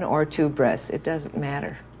 With one or two breasts, it doesn't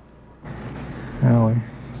matter. Now we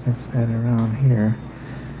fix that around here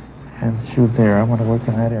and shoot there. I want to work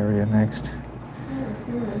in that area next.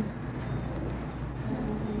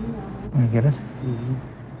 You get it?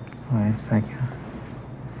 All right, thank you.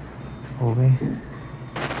 movie.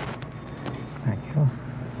 Thank you.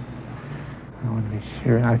 I want to be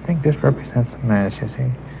sure. I think this represents the mass, you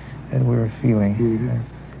see, that we were feeling.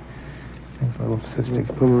 It's a little cystic.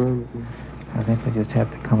 I think we just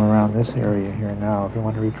have to come around this area here now. If you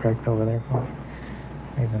want to retract over there, for me.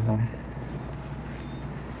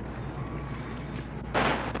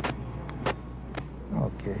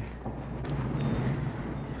 Okay.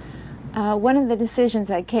 One of the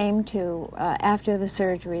decisions I came to after the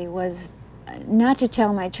surgery was not to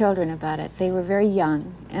tell my children about it. They were very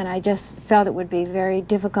young, and I just felt it would be very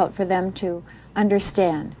difficult for them to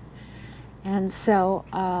understand. And so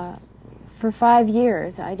for 5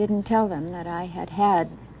 years, I didn't tell them that I had had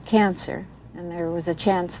cancer, and there was a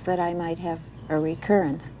chance that I might have a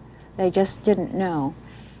recurrence. They just didn't know.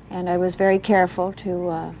 And I was very careful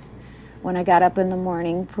to, when I got up in the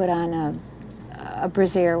morning, put on a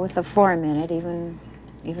brassiere with a form in it, even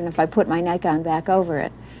if I put my nightgown back over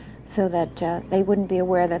it, so that they wouldn't be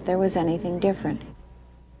aware that there was anything different.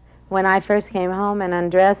 When I first came home and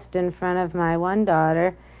undressed in front of my one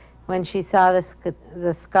daughter, when she saw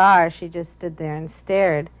the scar, she just stood there and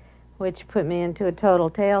stared, which put me into a total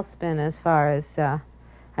tailspin as far as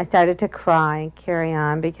I started to cry and carry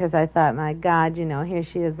on because I thought, my God, you know, here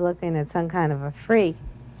she is looking at some kind of a freak.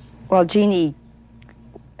 Well, Jeannie,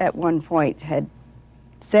 at one point, had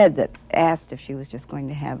said that, asked if she was just going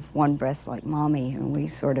to have one breast like Mommy, and we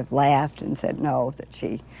sort of laughed and said no, that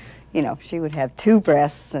she, you know, she would have 2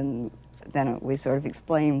 breasts, and then we sort of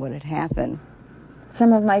explained what had happened.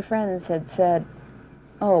 Some of my friends had said,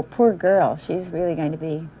 oh, poor girl, she's really going to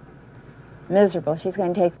be miserable. She's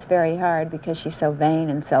going to take it very hard because she's so vain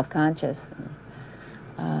and self-conscious.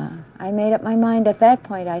 I made up my mind at that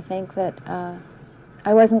point, I think, that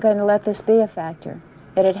I wasn't going to let this be a factor.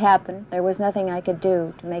 It had happened. There was nothing I could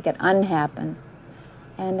do to make it unhappen.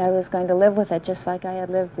 And I was going to live with it just like I had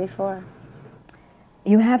lived before.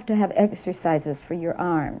 You have to have exercises for your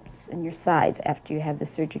arms and your sides after you have the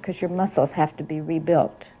surgery because your muscles have to be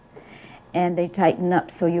rebuilt and they tighten up.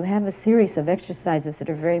 So you have a series of exercises that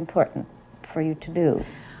are very important for you to do.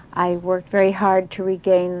 I worked very hard to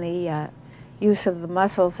regain the use of the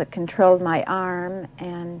muscles that controlled my arm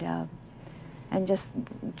and just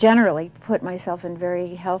generally put myself in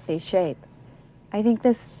very healthy shape. I think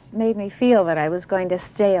this made me feel that I was going to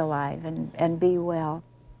stay alive and be well.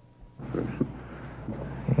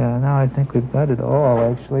 Yeah, now I think we've got it all,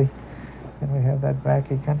 actually. Can we have that back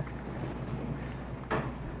again?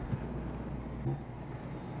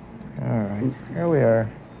 All right, here we are.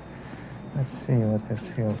 Let's see what this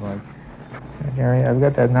feels like. Gary, I've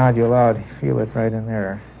got that nodule out. Feel it right in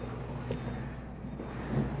there.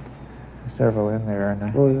 Several in there.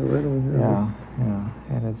 And, oh, yeah, right over here.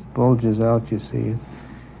 Yeah, and it bulges out, you see.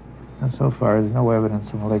 And so far, there's no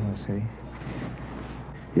evidence of malignancy.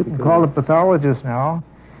 You can call the pathologist now.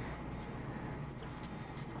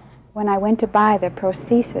 When I went to buy the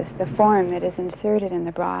prosthesis, the form that is inserted in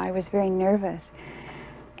the bra, I was very nervous.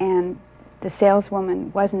 And the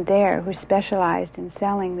saleswoman wasn't there who specialized in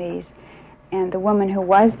selling these. And the woman who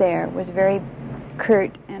was there was very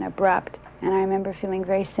curt and abrupt. And I remember feeling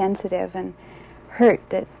very sensitive and hurt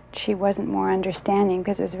that she wasn't more understanding,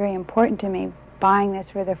 because it was very important to me, buying this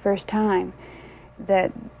for the first time,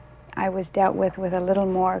 that I was dealt with a little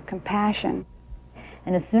more compassion.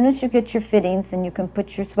 And as soon as you get your fittings and you can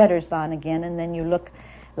put your sweaters on again and then you look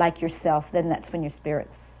like yourself, then that's when your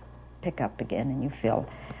spirits pick up again and you feel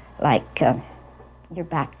like you're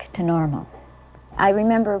back to normal. I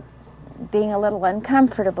remember being a little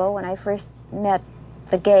uncomfortable when I first met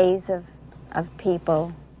the gaze of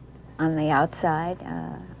people on the outside.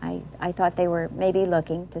 I thought they were maybe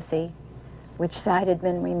looking to see which side had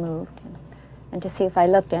been removed and to see if I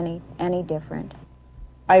looked any different.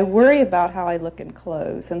 I worry about how I look in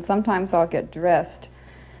clothes, and sometimes I'll get dressed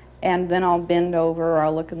and then I'll bend over or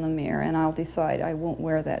I'll look in the mirror and I'll decide I won't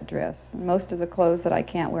wear that dress. Most of the clothes that I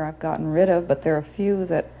can't wear I've gotten rid of, but there are a few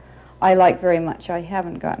that I like very much I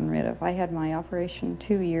haven't gotten rid of. I had my operation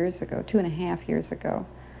 2.5 years ago.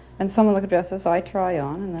 And some of the dresses I try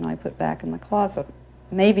on and then I put back in the closet.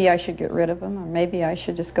 Maybe I should get rid of them, or maybe I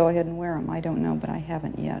should just go ahead and wear them. I don't know, but I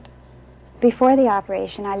haven't yet. Before the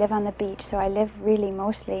operation, I live on the beach, so I live really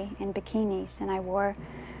mostly in bikinis, and I wore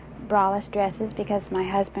braless dresses because my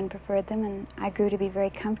husband preferred them, and I grew to be very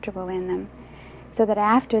comfortable in them. So that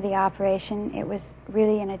after the operation, it was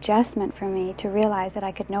really an adjustment for me to realize that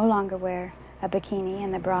I could no longer wear a bikini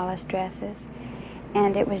and the braless dresses.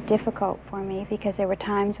 And it was difficult for me because there were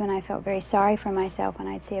times when I felt very sorry for myself when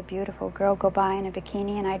I'd see a beautiful girl go by in a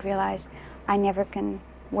bikini and I'd realize I never can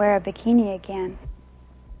wear a bikini again.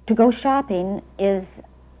 To go shopping is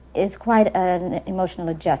is quite an emotional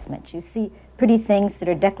adjustment. You see pretty things that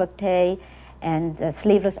are décolleté and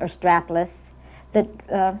sleeveless or strapless that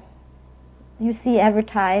you see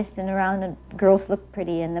advertised and around, and girls look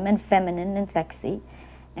pretty in them and feminine and sexy,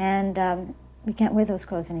 and we can't wear those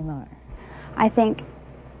clothes anymore. I think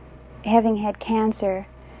having had cancer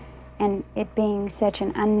and it being such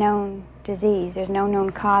an unknown disease, there's no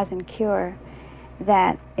known cause and cure,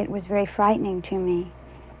 that it was very frightening to me,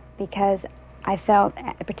 because I felt,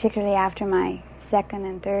 particularly after my second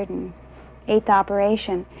and third and eighth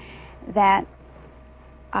operation, that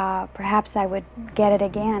perhaps I would get it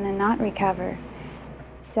again and not recover.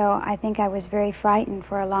 So I think I was very frightened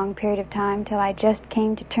for a long period of time till I just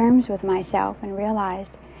came to terms with myself and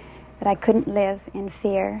realized that I couldn't live in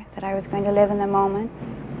fear, that I was going to live in the moment,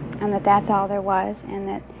 and that that's all there was, and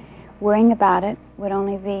that worrying about it would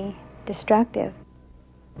only be destructive.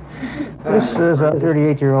 This is a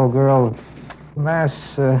 38-year-old girl,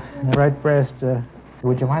 mass in the right breast.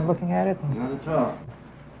 Would you mind looking at it? Not at all.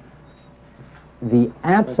 The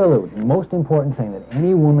absolute most important thing that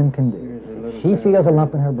any woman can do is if she feels a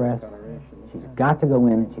lump in her breast, she's got to go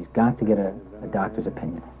in and she's got to get a doctor's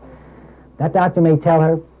opinion. That doctor may tell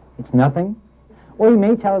her it's nothing, or he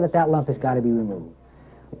may tell her that that lump has got to be removed.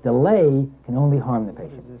 Delay can only harm the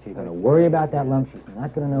patient. She's going to worry about that lump. She's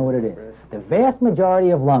not going to know what it is. The vast majority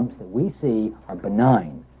of lumps that we see are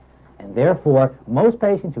benign, and therefore most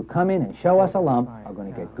patients who come in and show us a lump are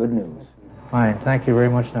going to get good news. Fine. Thank you very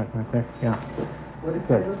much, Dr. McClure. Yeah.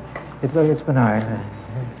 Good. It's benign.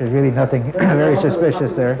 There's really nothing very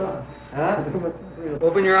suspicious there. Huh?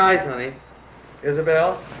 Open your eyes, honey.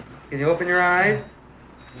 Isabel, can you open your eyes?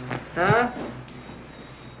 Huh?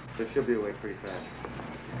 So she'll be awake pretty fast.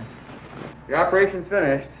 Your operation's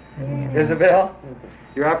finished. Isabel,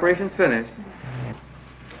 your operation's finished.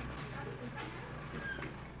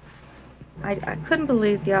 I couldn't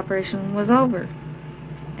believe the operation was over.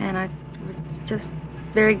 And I was just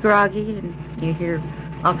very groggy, and you hear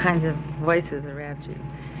all kinds of voices around you.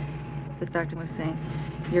 The doctor was saying,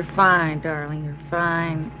 "You're fine, darling, you're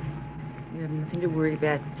fine. You have nothing to worry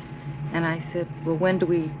about." And I said, "Well, when do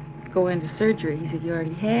we go into surgery?" He said, "You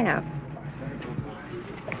already have."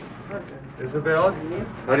 Isabel,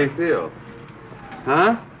 how do you feel?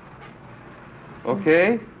 Huh?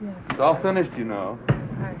 Okay? It's all finished, you know. It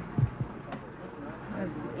was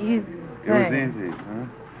easy. It was easy, huh?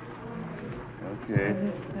 Okay.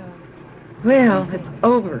 Well, it's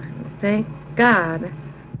over. Thank God.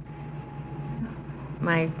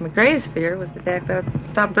 My greatest fear was the fact that I'd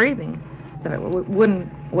stop breathing, that I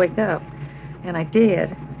wouldn't wake up. And I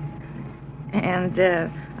did. And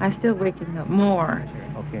I'm still waking up more.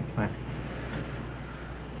 Okay, fine.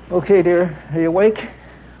 Okay, dear. Are you awake?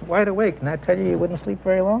 Wide awake. Didn't I tell you wouldn't sleep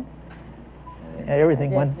very long?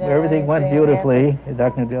 Everything went beautifully.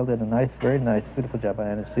 Dr. Nadell did a very nice, beautiful job on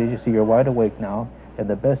anesthesia. So you're wide awake now. And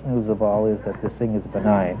the best news of all is that this thing is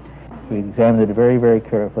benign. We examined it very, very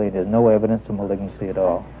carefully, and there's no evidence of malignancy at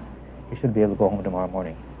all. You should be able to go home tomorrow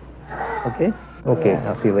morning. Okay? Okay,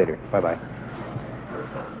 I'll see you later. Bye-bye.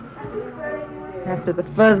 After the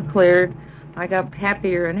fuzz cleared, I got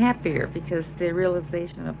happier and happier because the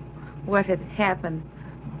realization of what had happened.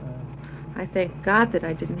 I thank God that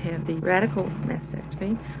I didn't have the radical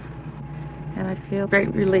mastectomy, and I feel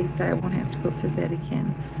great relief that I won't have to go through that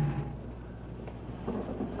again.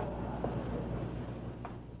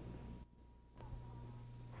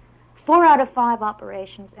 Four out of 5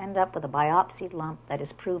 operations end up with a biopsied lump that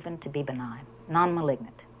is proven to be benign,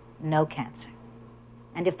 non-malignant, no cancer.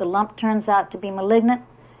 And if the lump turns out to be malignant,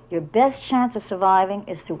 your best chance of surviving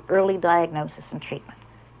is through early diagnosis and treatment.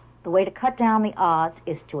 The way to cut down the odds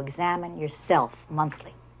is to examine yourself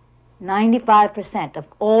monthly. 95% of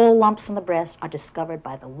all lumps in the breast are discovered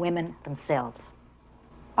by the women themselves.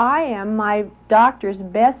 I am my doctor's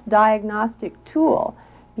best diagnostic tool,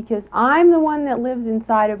 because I'm the one that lives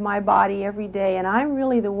inside of my body every day, and I'm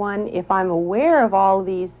really the one, if I'm aware of all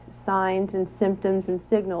these signs and symptoms and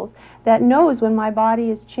signals, that knows when my body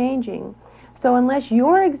is changing. So unless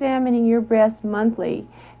you're examining your breast monthly,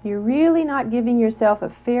 you're really not giving yourself a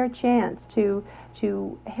fair chance to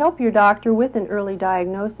help your doctor with an early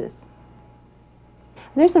diagnosis.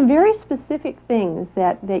 There's some very specific things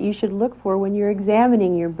that you should look for when you're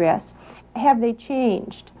examining your breast. Have they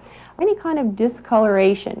changed? Any kind of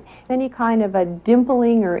discoloration, any kind of a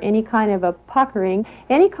dimpling or any kind of a puckering,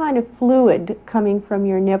 any kind of fluid coming from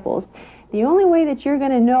your nipples. The only way that you're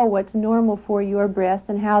going to know what's normal for your breasts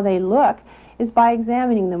and how they look is by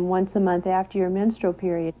examining them once a month after your menstrual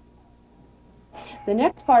period. The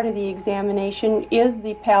next part of the examination is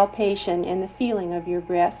the palpation and the feeling of your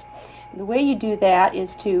breast. The way you do that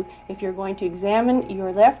is to, if you're going to examine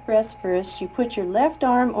your left breast first, you put your left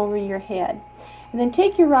arm over your head. And then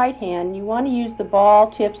take your right hand. You want to use the ball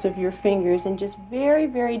tips of your fingers and just very,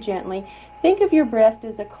 very gently think of your breast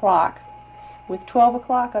as a clock with 12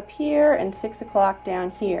 o'clock up here and 6 o'clock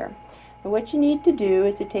down here. And what you need to do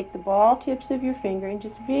is to take the ball tips of your finger and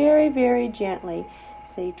just very, very gently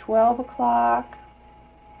say 12 o'clock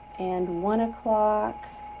and 1 o'clock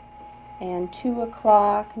and 2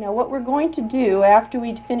 o'clock. Now what we're going to do after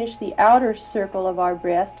we finish the outer circle of our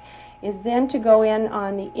breast is then to go in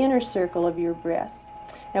on the inner circle of your breast.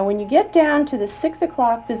 Now when you get down to the 6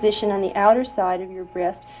 o'clock position on the outer side of your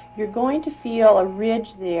breast, you're going to feel a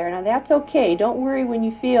ridge there. Now that's okay. Don't worry when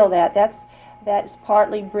you feel that. That's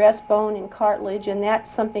partly breastbone and cartilage, and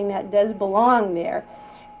that's something that does belong there.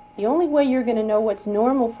 The only way you're going to know what's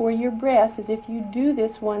normal for your breast is if you do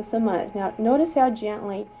this once a month. Now notice how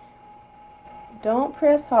gently. Don't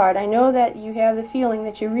press hard. I know that you have the feeling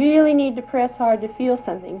that you really need to press hard to feel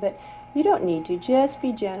something, but you don't need to. Just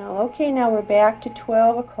be gentle. Okay, now we're back to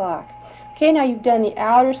 12 o'clock. Okay, now you've done the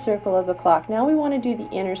outer circle of the clock. Now we want to do the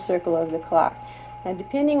inner circle of the clock. Now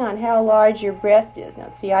depending on how large your breast is,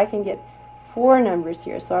 now see I can get 4 numbers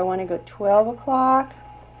here, so I want to go 12 o'clock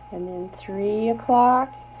and then 3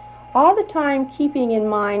 o'clock. All the time keeping in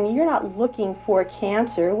mind you're not looking for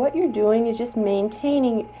cancer. What you're doing is just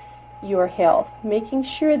maintaining your health, making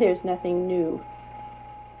sure there's nothing new.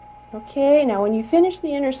 Okay, now when you finish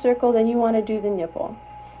the inner circle, then you want to do the nipple.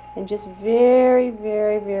 And just very,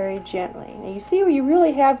 very, very gently. Now you see where you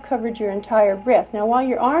really have covered your entire breast. Now while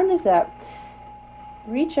your arm is up,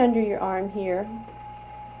 reach under your arm here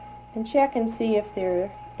and check and see if there's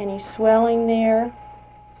any swelling there.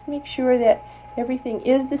 Just make sure that everything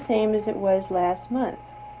is the same as it was last month.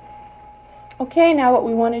 Okay, now what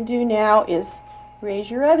we want to do now is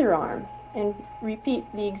raise your other arm and repeat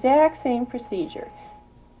the exact same procedure.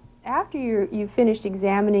 After you've finished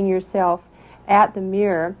examining yourself at the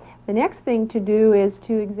mirror, the next thing to do is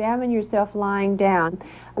to examine yourself lying down.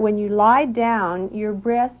 When you lie down, your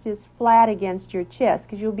breast is flat against your chest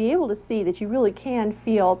because you'll be able to see that you really can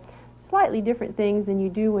feel slightly different things than you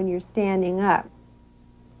do when you're standing up.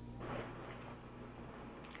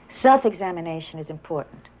 Self-examination is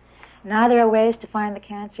important. Now there are ways to find the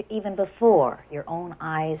cancer even before your own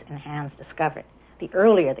eyes and hands discover it. The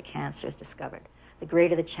earlier the cancer is discovered, the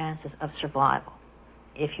greater the chances of survival.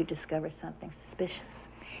 If you discover something suspicious,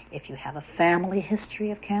 if you have a family history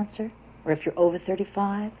of cancer, or if you're over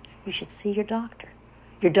 35, you should see your doctor.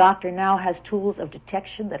 Your doctor now has tools of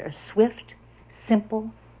detection that are swift,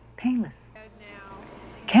 simple, painless.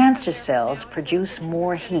 Cancer cells produce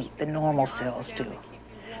more heat than normal cells do.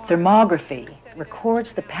 Thermography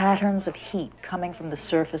records the patterns of heat coming from the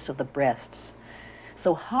surface of the breasts.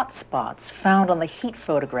 So hot spots found on the heat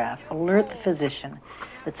photograph alert the physician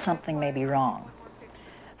that something may be wrong.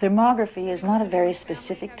 Thermography is not a very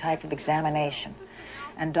specific type of examination,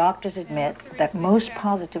 and doctors admit that most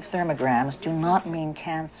positive thermograms do not mean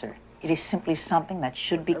cancer. It is simply something that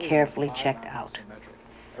should be carefully checked out.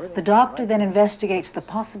 The doctor then investigates the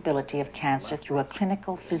possibility of cancer through a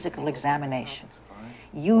clinical physical examination.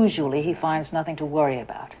 Usually he finds nothing to worry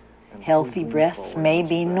about. Healthy breasts may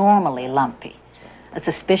be normally lumpy. A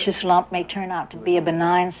suspicious lump may turn out to be a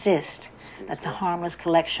benign cyst that's a harmless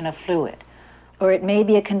collection of fluid. Or it may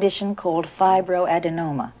be a condition called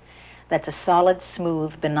fibroadenoma that's a solid,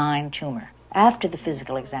 smooth, benign tumor. After the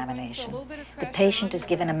physical examination, the patient is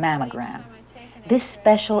given a mammogram. This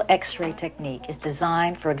special X-ray technique is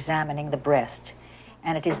designed for examining the breast,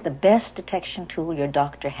 and it is the best detection tool your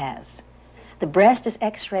doctor has. The breast is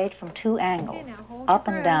X-rayed from 2 angles, up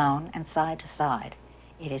and down and side to side.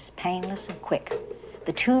 It is painless and quick.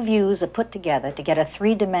 The 2 views are put together to get a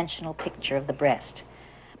 3-dimensional picture of the breast.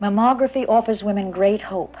 Mammography offers women great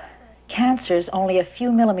hope. Cancers only a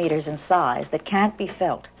few millimeters in size that can't be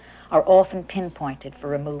felt are often pinpointed for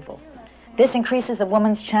removal. This increases a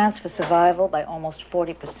woman's chance for survival by almost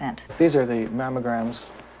 40%. These are the mammograms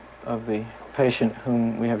of the patient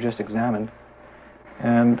whom we have just examined.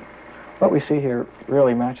 And what we see here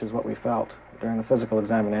really matches what we felt during the physical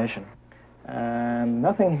examination. And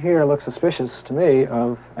nothing here looks suspicious to me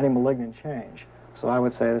of any malignant change. So I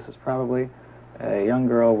would say this is probably a young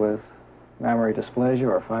girl with mammary dysplasia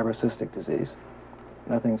or fibrocystic disease.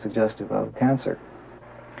 Nothing suggestive of cancer.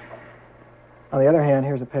 On the other hand,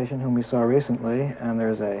 here's a patient whom we saw recently, and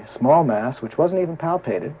there's a small mass which wasn't even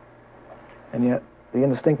palpated, and yet the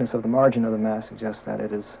indistinctness of the margin of the mass suggests that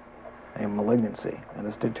it is a malignancy, and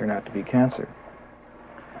this did turn out to be cancer.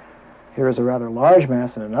 Here is a rather large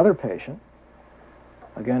mass in another patient,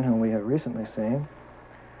 again whom we have recently seen,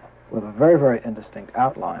 with a very, very indistinct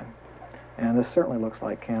outline. And this certainly looks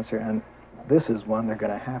like cancer, and this is one they're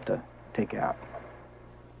going to have to take out.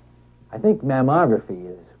 I think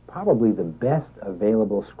mammography is probably the best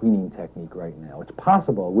available screening technique right now. It's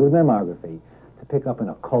possible with mammography to pick up an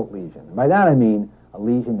occult lesion. And by that I mean a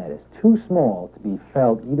lesion that is too small to be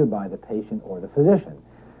felt either by the patient or the physician.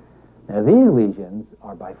 Now, these lesions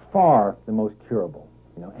are by far the most curable.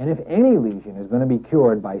 And if any lesion is going to be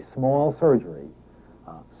cured by small surgery,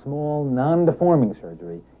 small non-deforming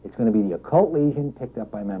surgery, it's going to be the occult lesion picked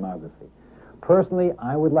up by mammography. Personally,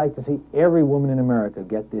 I would like to see every woman in America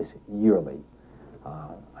get this yearly.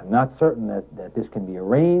 I'm not certain that this can be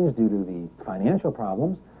arranged due to the financial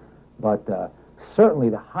problems, but certainly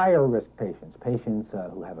the higher risk patients,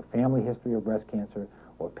 who have a family history of breast cancer,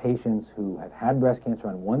 or patients who have had breast cancer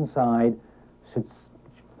on one side, should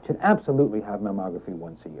absolutely have mammography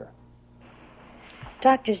once a year.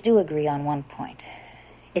 Doctors do agree on one point.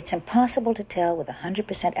 It's impossible to tell with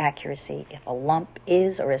 100% accuracy if a lump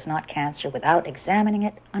is or is not cancer without examining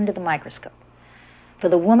it under the microscope. For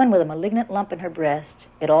the woman with a malignant lump in her breast,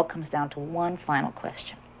 it all comes down to one final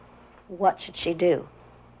question. What should she do?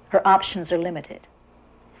 Her options are limited.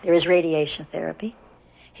 There is radiation therapy.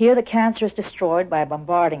 Here the cancer is destroyed by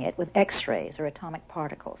bombarding it with X-rays or atomic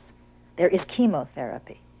particles. There is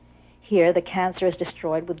chemotherapy. Here the cancer is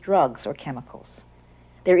destroyed with drugs or chemicals.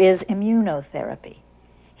 There is immunotherapy.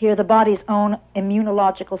 Here the body's own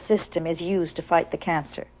immunological system is used to fight the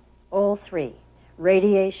cancer. All three,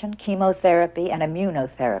 radiation, chemotherapy, and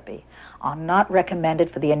immunotherapy, are not recommended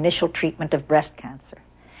for the initial treatment of breast cancer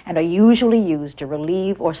and are usually used to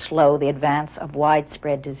relieve or slow the advance of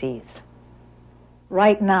widespread disease.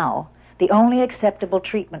 Right now, the only acceptable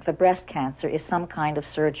treatment for breast cancer is some kind of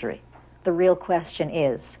surgery. The real question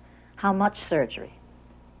is, how much surgery?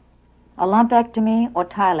 A lumpectomy or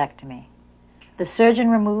tylectomy? The surgeon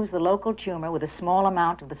removes the local tumor with a small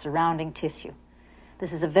amount of the surrounding tissue.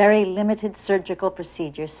 This is a very limited surgical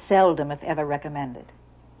procedure, seldom if ever recommended.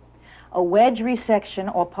 A wedge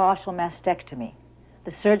resection or partial mastectomy.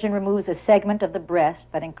 The surgeon removes a segment of the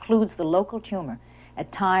breast that includes the local tumor.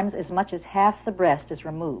 At times, as much as half the breast is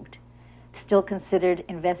removed. It's still considered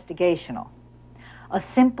investigational. A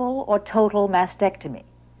simple or total mastectomy.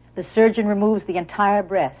 The surgeon removes the entire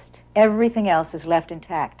breast. Everything else is left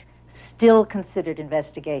intact. Still considered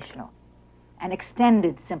investigational. An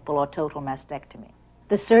extended simple or total mastectomy.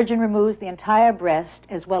 The surgeon removes the entire breast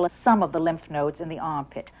as well as some of the lymph nodes in the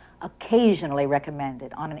armpit, occasionally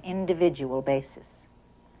recommended on an individual basis.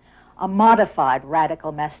 A modified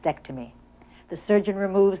radical mastectomy. The surgeon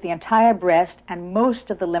removes the entire breast and most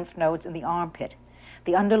of the lymph nodes in the armpit.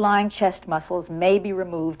 The underlying chest muscles may be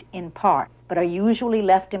removed in part, but are usually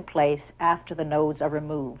left in place after the nodes are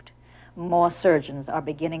removed. More surgeons are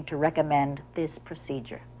beginning to recommend this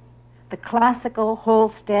procedure. The classical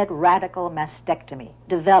Holstead radical mastectomy,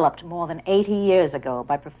 developed more than 80 years ago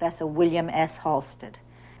by Professor William S. Halsted,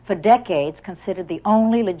 for decades considered the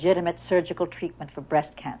only legitimate surgical treatment for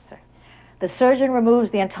breast cancer. The surgeon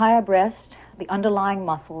removes the entire breast, the underlying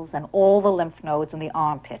muscles, and all the lymph nodes in the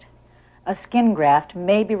armpit. A skin graft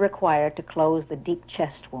may be required to close the deep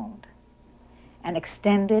chest wound. An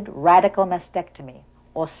extended radical mastectomy,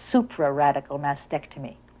 or supraradical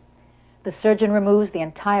mastectomy. The surgeon removes the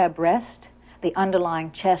entire breast, the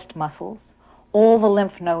underlying chest muscles, all the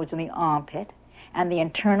lymph nodes in the armpit, and the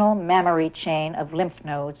internal mammary chain of lymph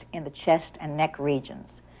nodes in the chest and neck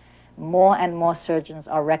regions. More and more surgeons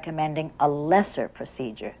are recommending a lesser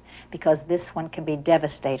procedure because this one can be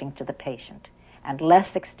devastating to the patient, and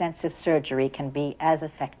less extensive surgery can be as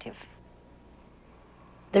effective.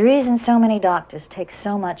 The reason so many doctors take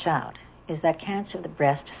so much out is that cancer of the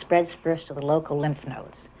breast spreads first to the local lymph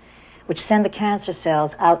nodes, which send the cancer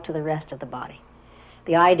cells out to the rest of the body.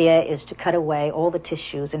 The idea is to cut away all the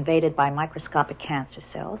tissues invaded by microscopic cancer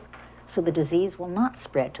cells so the disease will not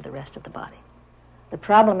spread to the rest of the body. The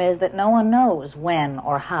problem is that no one knows when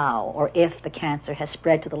or how or if the cancer has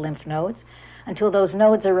spread to the lymph nodes until those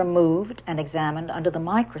nodes are removed and examined under the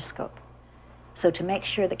microscope. So to make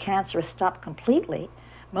sure the cancer is stopped completely,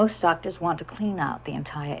 most doctors want to clean out the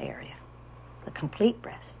entire area, the complete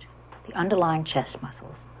breast, the underlying chest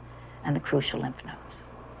muscles, and the crucial lymph nodes.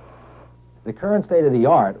 The current state of the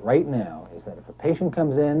art right now is that if a patient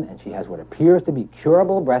comes in and she has what appears to be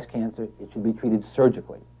curable breast cancer, it should be treated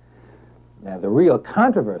surgically. Now, the real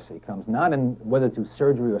controversy comes not in whether to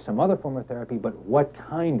surgery or some other form of therapy, but what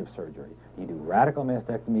kind of surgery. Do you do radical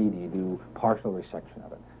mastectomy? Do you do partial resection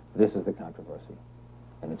of it? This is the controversy,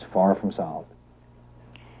 and it's far from solved.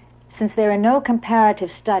 Since there are no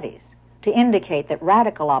comparative studies to indicate that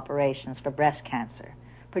radical operations for breast cancer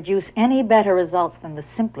produce any better results than the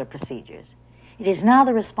simpler procedures, It is now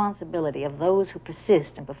the responsibility of those who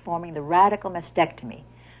persist in performing the radical mastectomy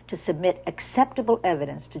to submit acceptable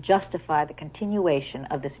evidence to justify the continuation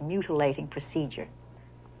of this mutilating procedure.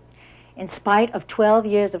 In spite of 12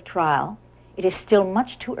 years of trial, it is still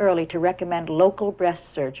much too early to recommend local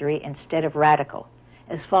breast surgery instead of radical.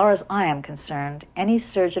 As far as I am concerned, any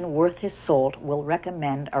surgeon worth his salt will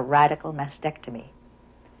recommend a radical mastectomy.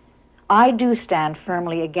 I do stand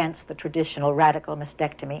firmly against the traditional radical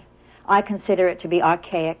mastectomy. I consider it to be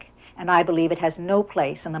archaic, and I believe it has no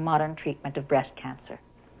place in the modern treatment of breast cancer.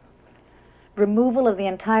 Removal of the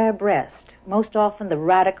entire breast, most often the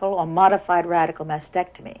radical or modified radical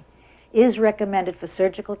mastectomy, is recommended for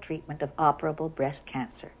surgical treatment of operable breast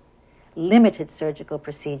cancer. Limited surgical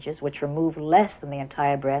procedures which remove less than the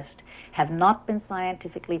entire breast have not been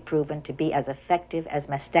scientifically proven to be as effective as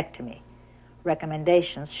mastectomy.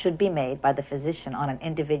 Recommendations should be made by the physician on an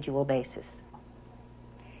individual basis.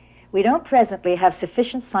 We don't presently have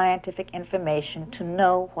sufficient scientific information to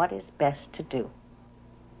know what is best to do.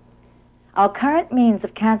 Our current means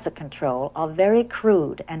of cancer control are very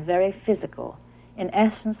crude and very physical. In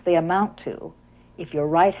essence, they amount to, if your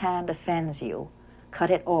right hand offends you, cut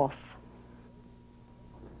it off.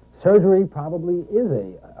 Surgery probably is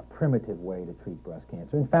a primitive way to treat breast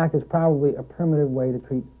cancer. In fact, it's probably a primitive way to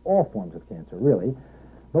treat all forms of cancer, really,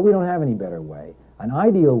 but we don't have any better way. An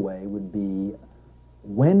ideal way would be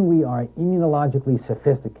when we are immunologically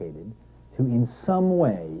sophisticated to in some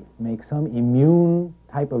way make some immune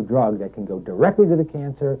type of drug that can go directly to the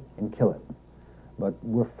cancer and kill it. But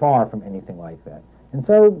we're far from anything like that. And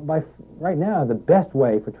so right now, the best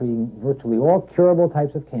way for treating virtually all curable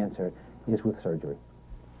types of cancer is with surgery.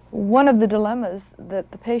 One of the dilemmas that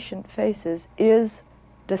the patient faces is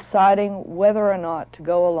deciding whether or not to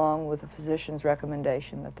go along with the physician's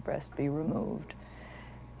recommendation that the breast be removed.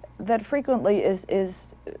 That frequently is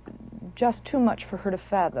just too much for her to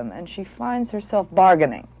fathom, and she finds herself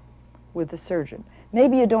bargaining with the surgeon.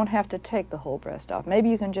 Maybe you don't have to take the whole breast off. Maybe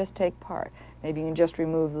you can just take part. Maybe you can just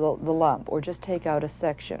remove the lump or just take out a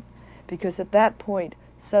section. Because at that point,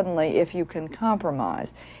 suddenly, if you can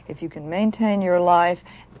compromise, if you can maintain your life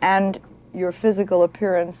and your physical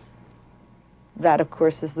appearance, that, of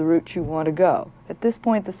course, is the route you want to go. At this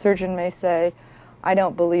point, the surgeon may say, I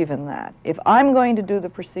don't believe in that. If I'm going to do the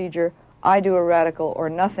procedure, I do a radical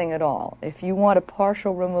or nothing at all. If you want a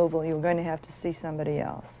partial removal, you're going to have to see somebody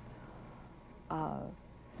else.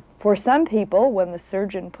 For some people, when the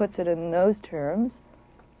surgeon puts it in those terms,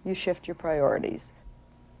 you shift your priorities.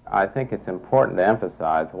 I think it's important to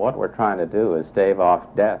emphasize what we're trying to do is stave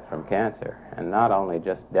off death from cancer, and not only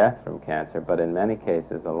just death from cancer, but in many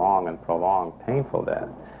cases a long and prolonged painful death.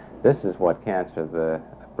 This is what cancer of the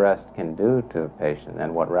breast can do to a patient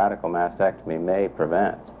and what radical mastectomy may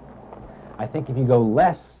prevent. I think if you go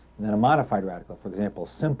less than a modified radical, for example,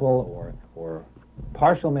 simple or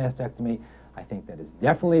partial mastectomy, I think that is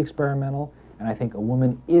definitely experimental, and I think a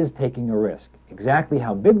woman is taking a risk. Exactly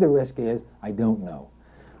how big the risk is, I don't know.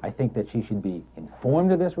 I think that she should be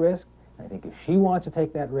informed of this risk. I think if she wants to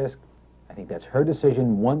take that risk, I think that's her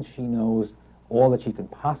decision once she knows all that she can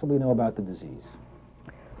possibly know about the disease.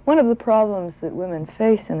 One of the problems that women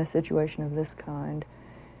face in a situation of this kind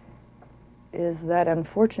is that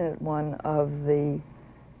unfortunate one of the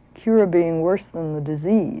cure being worse than the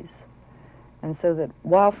disease. And so that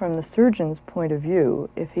while from the surgeon's point of view,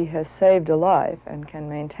 if he has saved a life and can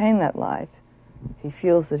maintain that life, he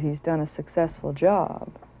feels that he's done a successful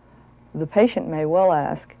job, the patient may well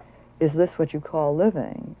ask, is this what you call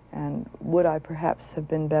living? And would I perhaps have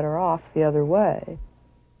been better off the other way?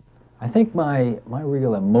 I think my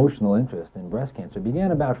real emotional interest in breast cancer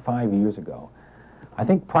began about 5 years ago. I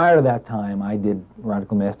think prior to that time, I did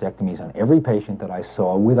radical mastectomies on every patient that I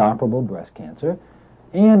saw with operable breast cancer.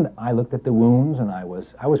 And I looked at the wounds, and I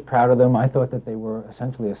was proud of them. I thought that they were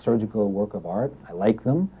essentially a surgical work of art. I liked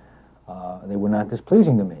them. They were not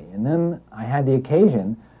displeasing to me. And then I had the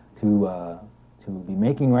occasion to be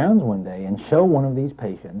making rounds one day and show one of these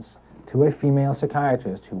patients to a female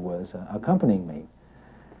psychiatrist who was accompanying me.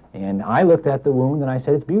 And I looked at the wound, and I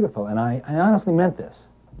said, it's beautiful. And I honestly meant this,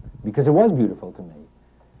 because it was beautiful to me.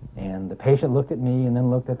 And the patient looked at me and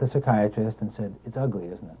then looked at the psychiatrist and said, it's ugly,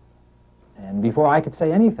 isn't it? And before I could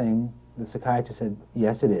say anything, the psychiatrist said,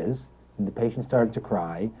 yes, it is. And the patient started to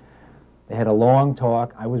cry. They had a long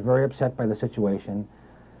talk. I was very upset by the situation.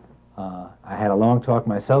 I had a long talk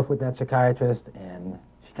myself with that psychiatrist, and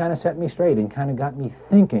she kind of set me straight and kind of got me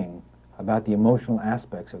thinking about the emotional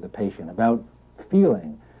aspects of the patient, about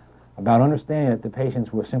feeling, about understanding that the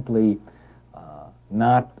patients were simply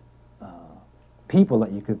not people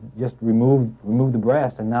that you could just remove the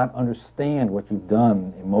breast and not understand what you've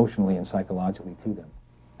done emotionally and psychologically to them.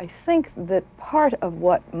 I think that part of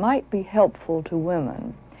what might be helpful to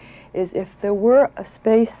women is if there were a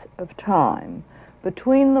space of time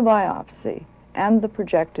between the biopsy and the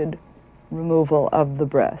projected removal of the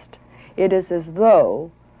breast. It is as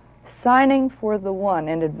though signing for the one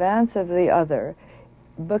in advance of the other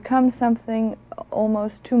becomes something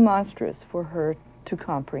almost too monstrous for her to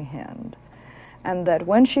comprehend. And that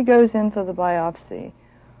when she goes in for the biopsy,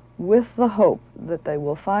 with the hope that they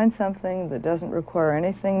will find something that doesn't require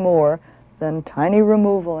anything more than tiny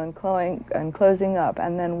removal and closing up,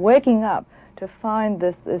 and then waking up to find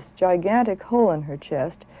this gigantic hole in her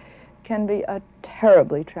chest, can be a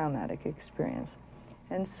terribly traumatic experience.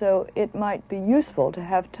 And so it might be useful to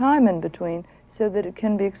have time in between so that it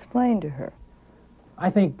can be explained to her. I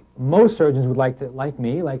think most surgeons would like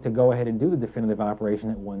to go ahead and do the definitive operation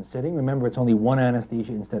at one sitting. Remember, it's only one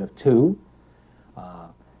anesthesia instead of two.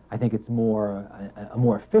 I think it's a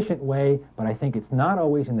more efficient way, but I think it's not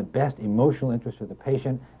always in the best emotional interest of the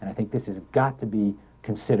patient, and I think this has got to be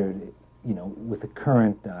considered, with the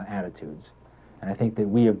current attitudes. And I think that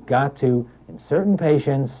we have got to, in certain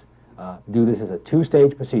patients, do this as a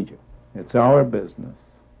two-stage procedure. It's our business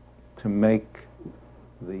to make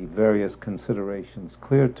the various considerations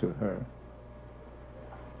clear to her.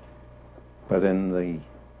 But in the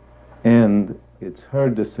end, it's her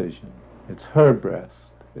decision. It's her breast.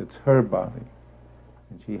 It's her body.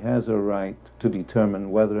 And she has a right to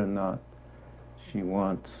determine whether or not she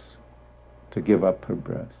wants to give up her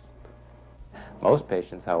breast. Most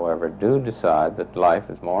patients, however, do decide that life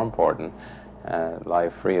is more important,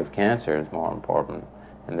 life free of cancer is more important,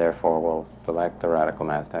 and therefore will select a radical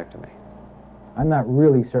mastectomy. I'm not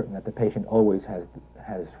really certain that the patient always has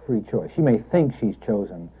free choice. She may think she's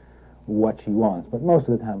chosen what she wants, but most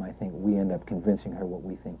of the time I think we end up convincing her what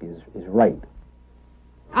we think is right.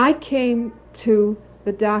 I came to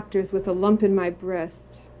the doctors with a lump in my breast.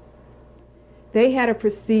 They had a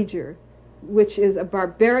procedure, which is a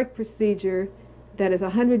barbaric procedure that is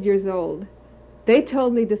 100 years old. They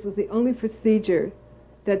told me this was the only procedure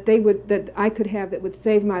that I could have that would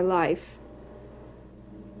save my life.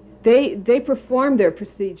 They performed their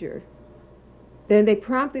procedure. Then they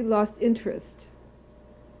promptly lost interest.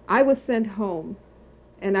 I was sent home,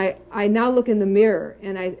 and I now look in the mirror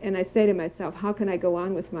and I say to myself, how can I go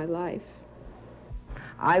on with my life?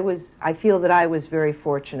 I feel that I was very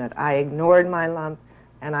fortunate. I ignored my lump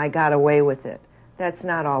and I got away with it. That's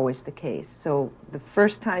not always the case. So the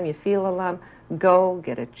first time you feel a lump, go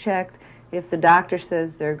get it checked. If the doctor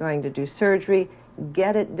says they're going to do surgery,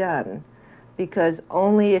 get it done. Because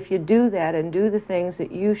only if you do that and do the things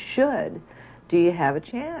that you should, do you have a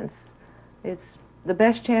chance. It's the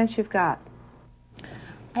best chance you've got.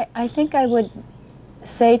 I think I would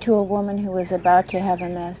say to a woman who is about to have a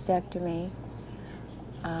mastectomy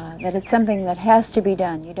that it's something that has to be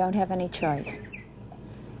done. You don't have any choice.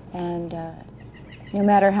 And no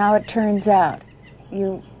matter how it turns out,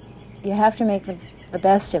 you have to make the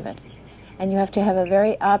best of it. And you have to have a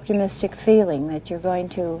very optimistic feeling that you're going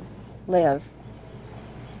to live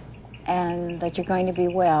and that you're going to be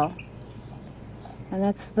well. And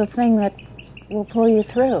that's the thing that will pull you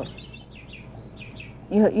through.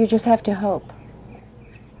 You just have to hope.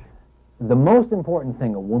 The most important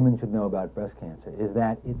thing a woman should know about breast cancer is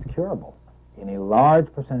that it's curable in a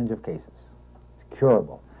large percentage of cases. It's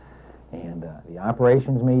curable. And the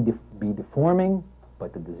operations may be deforming,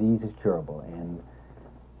 but the disease is curable. And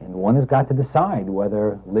one has got to decide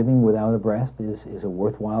whether living without a breast is a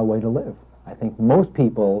worthwhile way to live. I think most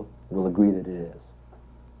people will agree that it is.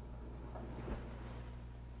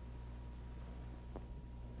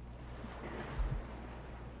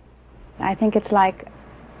 I think it's like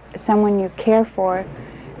someone you care for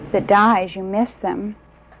that dies. You miss them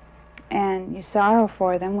and you sorrow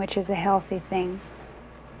for them, which is a healthy thing.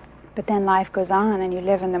 But then life goes on and you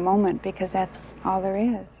live in the moment because that's all there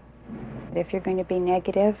is. If you're going to be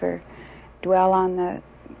negative or dwell on the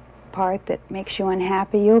part that makes you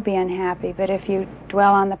unhappy, you'll be unhappy. But if you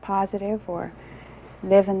dwell on the positive or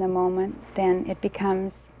live in the moment, then it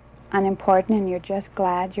becomes unimportant and you're just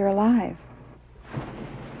glad you're alive.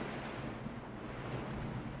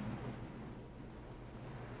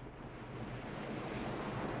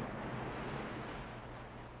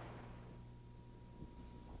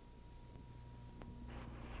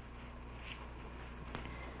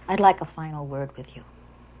 I'd like a final word with you.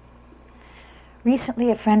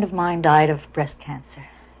 Recently, a friend of mine died of breast cancer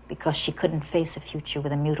because she couldn't face a future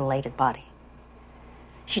with a mutilated body.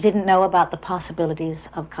 She didn't know about the possibilities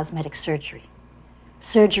of cosmetic surgery.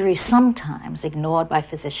 Surgery sometimes ignored by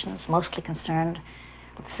physicians, mostly concerned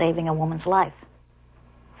with saving a woman's life,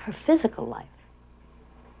 her physical life.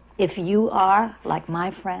 If you are, like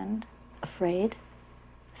my friend, afraid,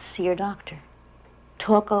 see your doctor.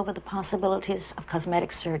 Talk over the possibilities of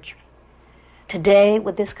cosmetic surgery. Today,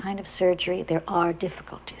 with this kind of surgery, there are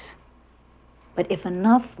difficulties. But if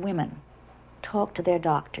enough women talk to their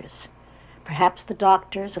doctors, perhaps the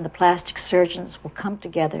doctors and the plastic surgeons will come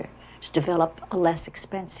together to develop a less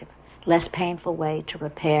expensive, less painful way to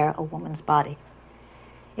repair a woman's body.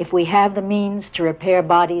 If we have the means to repair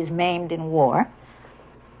bodies maimed in war,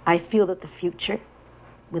 I feel that the future,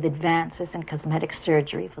 with advances in cosmetic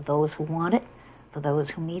surgery for those who want it, for those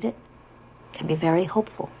who need it, can be very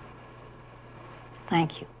hopeful.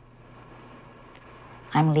 Thank you.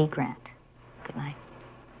 I'm Lee Grant. Good night.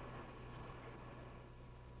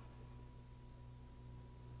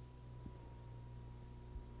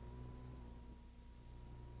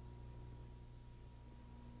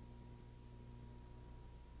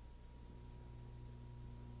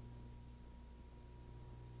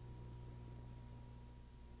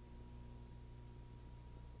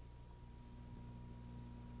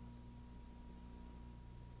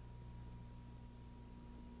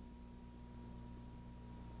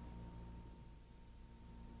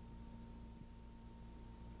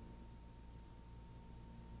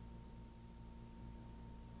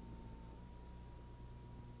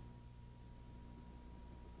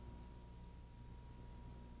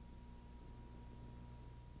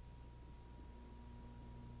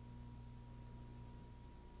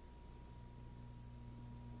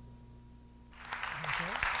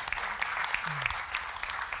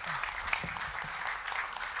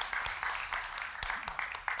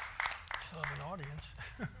 Still have an audience.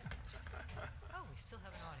 Oh, we still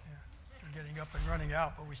have an audience. Yeah. We're getting up and running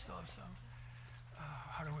out, but we still have some.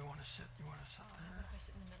 How do we want to sit? You want to sit there? If I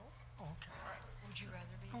sit in the middle? Oh, okay. All right. Would you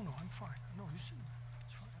rather be? Oh, no, I'm fine. No, you sit there.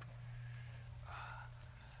 It's fine.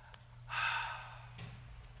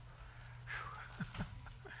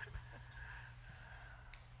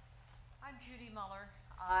 I'm Judy Muller.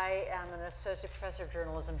 I am an associate professor of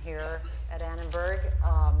journalism here at Annenberg,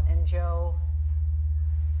 and Joe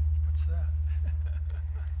What's that?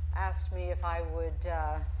 asked me if I would,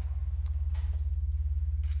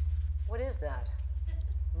 what is that?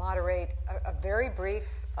 Moderate a very brief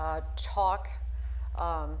talk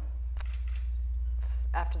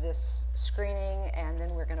after this screening, and then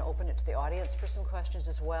we're going to open it to the audience for some questions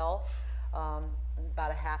as well,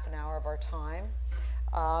 about a half an hour of our time.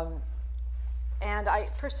 And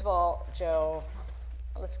first of all, Joe,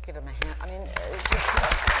 let's give him a hand. I mean,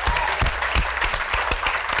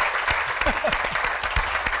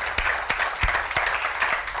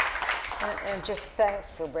 and just thanks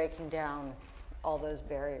for breaking down all those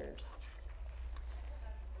barriers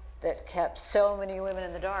that kept so many women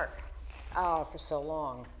in the dark for so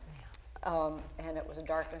long. And it was a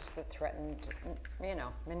darkness that threatened, you know,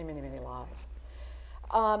 many, many, many lives.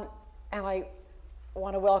 And I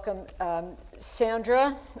want to welcome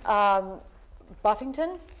Sandra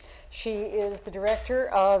Buffington. She is the director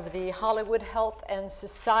of the Hollywood Health and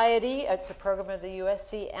Society. It's a program of the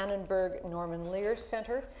USC Annenberg Norman Lear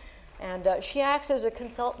Center. And she acts as a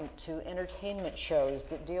consultant to entertainment shows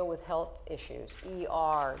that deal with health issues,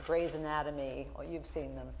 ER, Grey's Anatomy, well, you've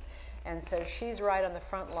seen them. And so she's right on the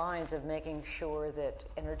front lines of making sure that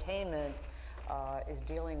entertainment is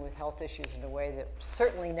dealing with health issues in a way that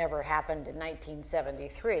certainly never happened in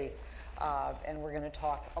 1973. And we're going to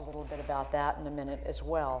talk a little bit about that in a minute as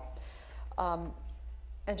well. And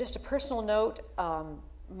just a personal note,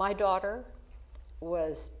 my daughter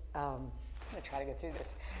was, I'm going to try to get through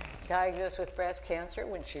this, diagnosed with breast cancer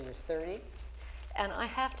when she was 30. And I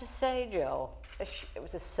have to say, Joe, it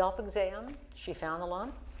was a self-exam. She found the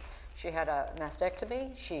lump. She had a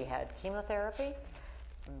mastectomy. She had chemotherapy,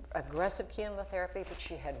 aggressive chemotherapy, but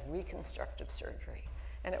she had reconstructive surgery.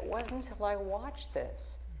 And it wasn't until I watched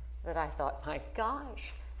this that I thought, my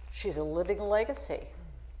gosh, she's a living legacy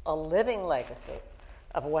of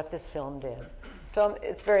what this film did. So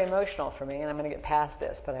it's very emotional for me, and I'm going to get past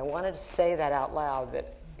this, but I wanted to say that out loud,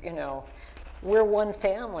 that, you know, we're one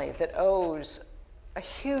family that owes a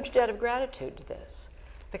huge debt of gratitude to this.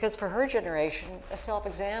 Because for her generation, a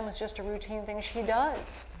self-exam is just a routine thing she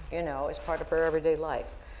does, you know, as part of her everyday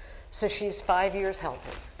life. So she's 5 years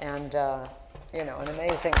healthy, and, you know, an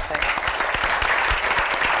amazing thing.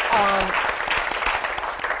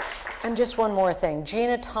 And just one more thing.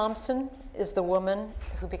 Gina Thompson is the woman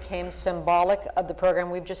who became symbolic of the program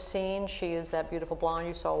we've just seen. She is that beautiful blonde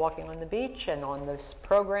you saw walking on the beach and on this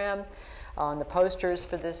program, on the posters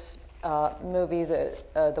for this movie,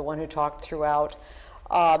 the one who talked throughout.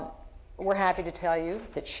 We're happy to tell you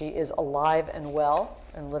that she is alive and well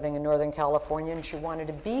and living in Northern California, and she wanted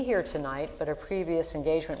to be here tonight, but her previous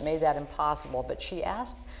engagement made that impossible. But she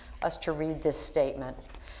asked us to read this statement.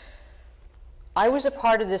 I was a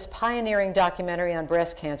part of this pioneering documentary on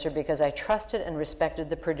breast cancer because I trusted and respected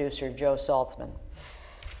the producer, Joe Saltzman.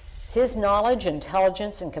 His knowledge,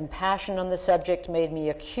 intelligence, and compassion on the subject made me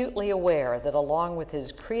acutely aware that along with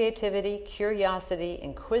his creativity, curiosity,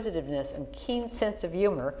 inquisitiveness, and keen sense of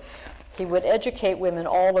humor, he would educate women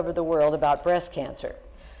all over the world about breast cancer.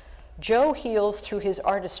 Joe heals through his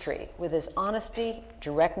artistry with his honesty,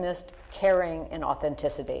 directness, caring, and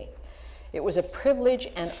authenticity. It was a privilege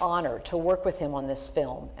and honor to work with him on this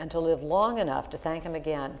film and to live long enough to thank him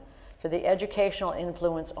again for the educational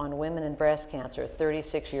influence on women and breast cancer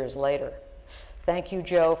 36 years later. Thank you,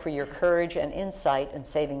 Joe, for your courage and insight in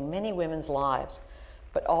saving many women's lives,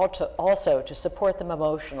 but also to support them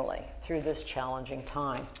emotionally through this challenging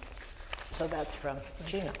time. So that's from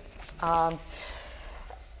Gina.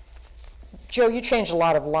 Joe, you changed a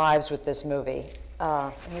lot of lives with this movie,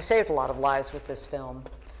 and you saved a lot of lives with this film.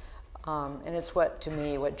 And it's to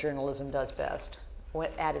me, what journalism does best,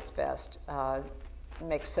 at its best. It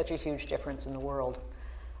makes such a huge difference in the world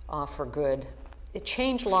for good. It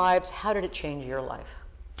changed lives. How did it change your life?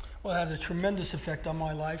 Well, it had a tremendous effect on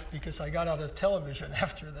my life because I got out of television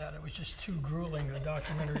after that. It was just too grueling, the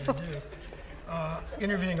documentary to do.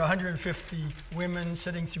 Interviewing 150 women,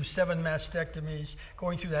 sitting through 7 mastectomies,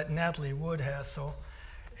 going through that Natalie Wood hassle.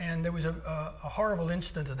 And there was a horrible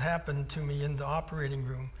incident that happened to me in the operating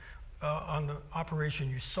room on the operation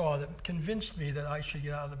you saw that convinced me that I should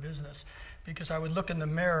get out of the business, because I would look in the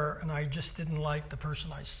mirror and I just didn't like the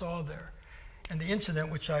person I saw there. And the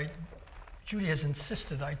incident, which Judy has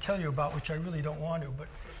insisted I tell you about, which I really don't want to, but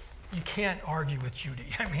you can't argue with Judy.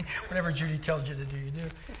 I mean, whatever Judy tells you to do, you do.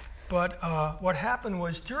 But what happened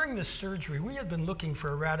was, during this surgery, we had been looking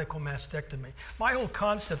for a radical mastectomy. My whole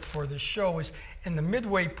concept for this show is, in the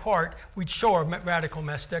midway part, we'd show a radical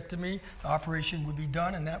mastectomy, the operation would be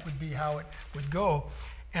done, and that would be how it would go.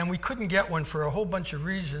 And we couldn't get one for a whole bunch of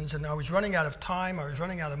reasons, and I was running out of time, I was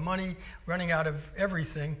running out of money, running out of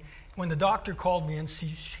everything. When the doctor called me and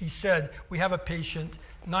he said, we have a patient,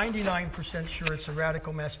 99% sure it's a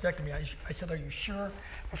radical mastectomy. I said, are you sure?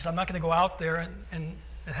 Because I'm not going to go out there and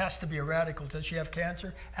it has to be a radical. Does she have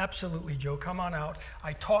cancer? Absolutely, Joe. Come on out.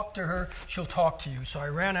 I talked to her. She'll talk to you. So I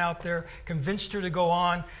ran out there, convinced her to go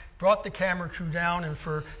on, brought the camera crew down, and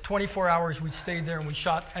for 24 hours we stayed there and we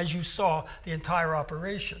shot, as you saw, the entire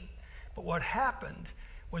operation. But what happened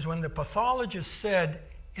was, when the pathologist said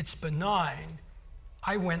it's benign,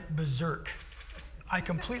 I went berserk. I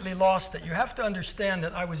completely lost it. You have to understand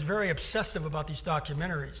that I was very obsessive about these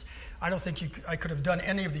documentaries. I don't think I could have done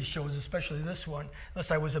any of these shows, especially this one, unless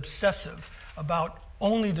I was obsessive about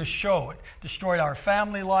only the show. It destroyed our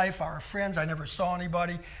family life, our friends. I never saw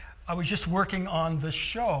anybody. I was just working on the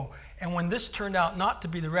show. And when this turned out not to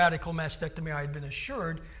be the radical mastectomy I had been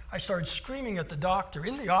assured, I started screaming at the doctor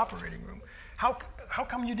in the operating room. How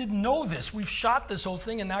come you didn't know this? We've shot this whole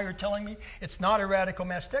thing, and now you're telling me it's not a radical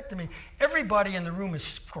mastectomy. Everybody in the room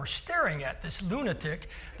is, of course, staring at this lunatic,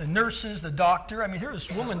 the nurses, the doctor. I mean, here this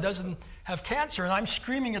woman doesn't have cancer, and I'm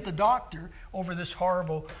screaming at the doctor over this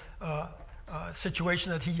horrible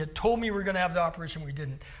situation that he had told me we were going to have the operation. We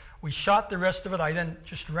didn't. We shot the rest of it. I then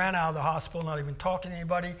just ran out of the hospital, not even talking to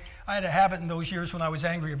anybody. I had a habit in those years when I was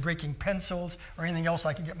angry of breaking pencils or anything else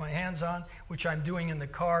I could get my hands on, which I'm doing in the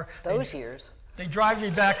car. Those years. They drive me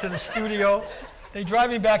back to the studio. The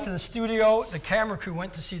camera crew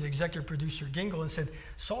went to see the executive producer, Gingle, and said,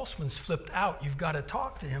 Saltzman's flipped out. You've got to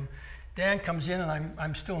talk to him. Dan comes in, and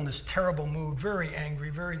I'm still in this terrible mood, very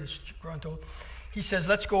angry, very disgruntled. He says,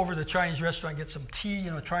 let's go over to the Chinese restaurant, get some tea,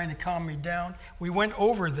 trying to calm me down. We went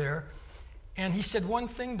over there, and he said one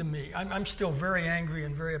thing to me. I'm still very angry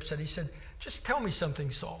and very upset. He said, just tell me something,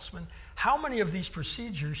 Saltzman. How many of these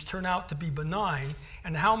procedures turn out to be benign,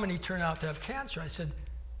 and how many turn out to have cancer? I said,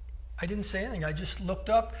 I didn't say anything. I just looked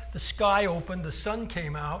up, the sky opened, the sun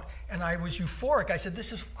came out, and I was euphoric. I said,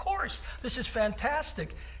 this is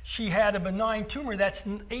fantastic. She had a benign tumor. That's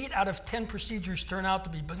 8 out of 10 procedures turn out to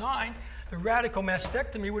be benign. The radical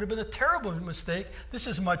mastectomy would have been a terrible mistake. This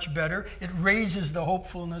is much better. It raises the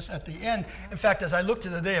hopefulness at the end. In fact, as I looked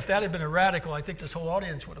at the day, if that had been a radical, I think this whole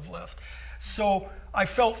audience would have left. So I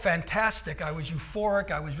felt fantastic. I was euphoric.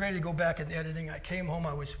 I was ready to go back into editing. I came home.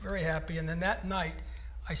 I was very happy. And then that night,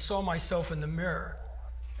 I saw myself in the mirror.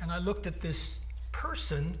 And I looked at this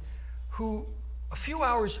person who, a few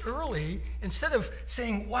hours early, instead of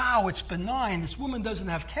saying, wow, it's benign, this woman doesn't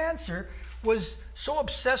have cancer, was so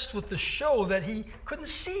obsessed with the show that he couldn't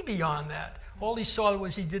see beyond that. All he saw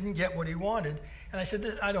was he didn't get what he wanted. And I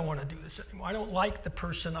said, I don't want to do this anymore. I don't like the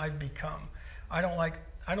person I've become. I don't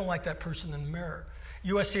like that person in the mirror.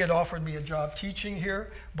 USC had offered me a job teaching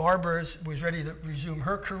here. Barbara was ready to resume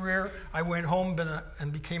her career. I went home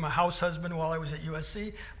and became a house husband while I was at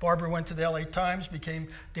USC. Barbara went to the LA Times, became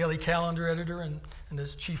daily calendar editor and the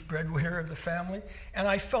chief breadwinner of the family. And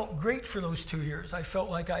I felt great for those 2 years. I felt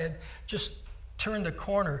like I had just turned a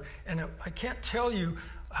corner. And I can't tell you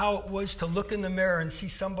how it was to look in the mirror and see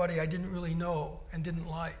somebody I didn't really know and didn't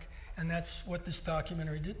like. And that's what this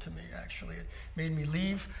documentary did to me, actually. It made me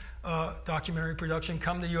leave documentary production,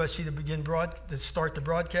 come to USC to start the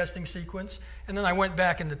broadcasting sequence. And then I went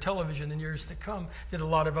back into television in years to come, did a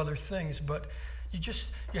lot of other things. But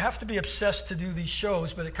you have to be obsessed to do these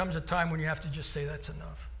shows, but it comes a time when you have to just say that's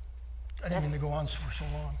enough. I didn't mean to go on for so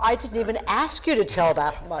long. I didn't even ask you to tell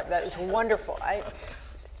that much. That was wonderful.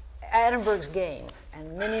 Annenberg's game,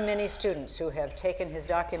 and many, many students who have taken his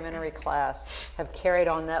documentary class have carried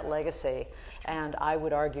on that legacy. And I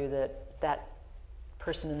would argue that that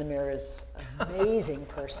person in the mirror is an amazing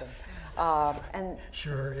person. And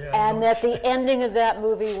that the ending of that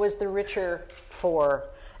movie was the richer for,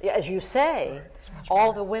 as you say,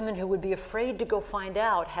 all the women who would be afraid to go find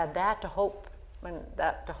out had that to hope and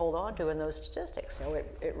that to hold on to in those statistics. So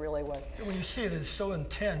it really was. When you see it, it's so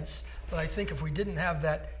intense that I think if we didn't have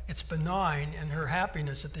that, it's benign, and her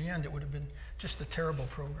happiness at the end, it would have been just a terrible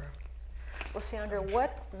program. Well, Sandra,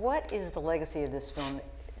 what is the legacy of this film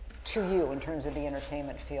to you in terms of the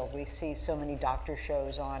entertainment field? We see so many doctor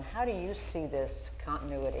shows on. How do you see this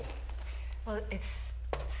continuity? Well, it's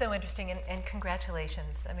so interesting, and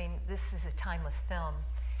congratulations. I mean, this is a timeless film.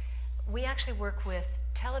 We actually work with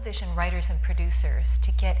television writers and producers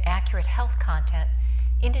to get accurate health content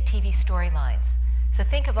into TV storylines. So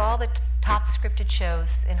think of all the top scripted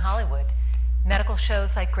shows in Hollywood. Medical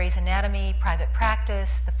shows like Grey's Anatomy, Private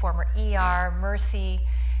Practice, the former ER, Mercy,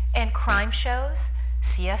 and crime shows,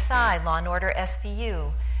 CSI, Law & Order,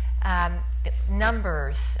 SVU,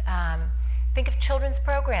 Numbers. Think of children's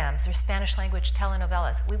programs or Spanish language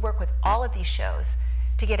telenovelas. We work with all of these shows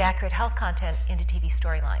to get accurate health content into TV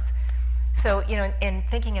storylines. So, in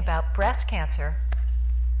thinking about breast cancer,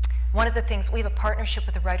 one of the things, we have a partnership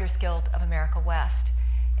with the Writers Guild of America West.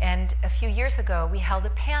 And a few years ago, we held a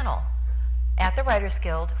panel at the Writers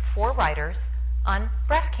Guild for writers on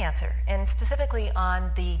breast cancer, and specifically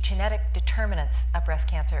on the genetic determinants of breast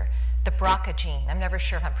cancer, the BRCA gene. I'm never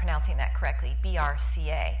sure if I'm pronouncing that correctly,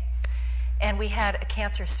 BRCA. And we had a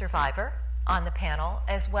cancer survivor on the panel,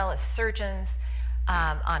 as well as surgeons,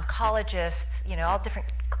 oncologists, all different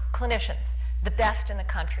clinicians, the best in the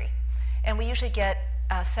country. And we usually get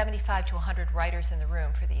 75 to 100 writers in the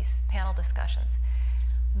room for these panel discussions.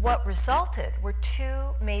 What resulted were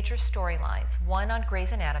two major storylines, one on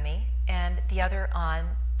Grey's Anatomy and the other on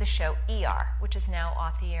the show ER, which is now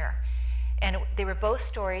off the air. And they were both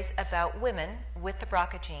stories about women with the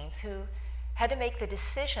BRCA genes who had to make the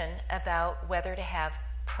decision about whether to have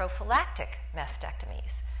prophylactic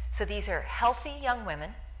mastectomies. So these are healthy young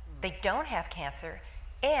women, they don't have cancer,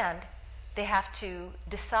 and they have to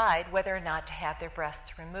decide whether or not to have their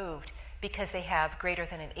breasts removed because they have greater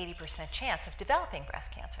than an 80% chance of developing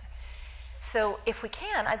breast cancer. So if we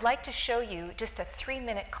can, I'd like to show you just a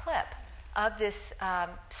 3-minute clip of this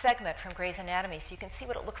segment from Grey's Anatomy so you can see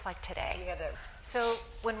what it looks like today. So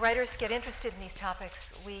when writers get interested in these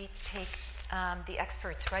topics, we take the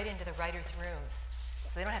experts right into the writers' rooms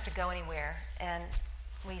so they don't have to go anywhere, and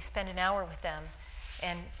we spend an hour with them,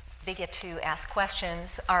 and they get to ask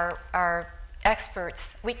questions. Our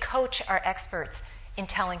experts, we coach our experts in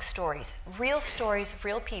telling stories of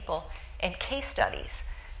real people, and case studies.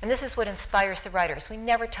 And this is what inspires the writers. We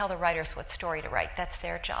never tell the writers what story to write. That's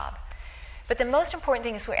their job. But the most important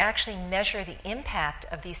thing is we actually measure the impact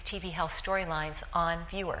of these TV health storylines on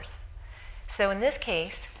viewers. So in this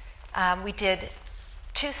case, we did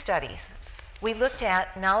 2 studies. We looked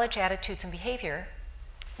at knowledge, attitudes, and behavior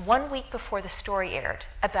 1 week before the story aired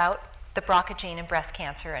about the BRCA gene and breast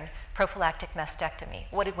cancer and prophylactic mastectomy.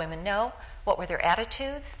 What did women know? What were their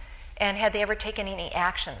attitudes? And had they ever taken any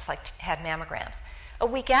actions, like had mammograms? A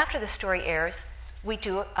week after the story airs, we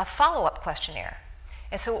do a follow-up questionnaire.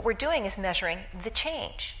 And so what we're doing is measuring the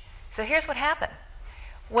change. So here's what happened.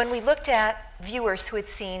 When we looked at viewers who had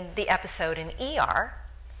seen the episode in ER,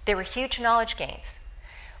 there were huge knowledge gains.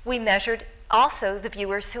 We measured also the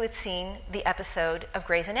viewers who had seen the episode of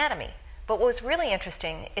Grey's Anatomy. But what was really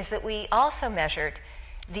interesting is that we also measured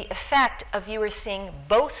the effect of viewers seeing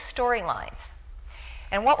both storylines.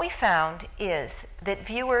 And what we found is that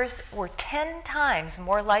viewers were 10 times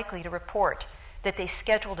more likely to report that they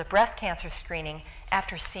scheduled a breast cancer screening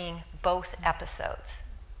after seeing both episodes.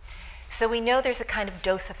 So we know there's a kind of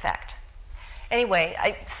dose effect.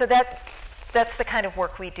 Anyway, so that's the kind of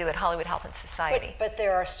work we do at Hollywood Health and Society. But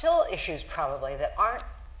there are still issues probably that aren't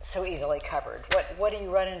so easily covered. What do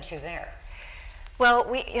you run into there? Well,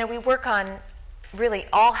 we work on really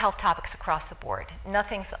all health topics across the board.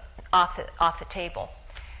 Nothing's off the table.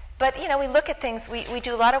 But we look at things. We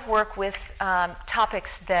do a lot of work with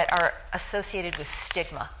topics that are associated with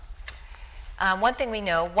stigma. One thing we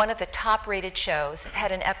know, one of the top-rated shows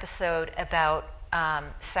had an episode about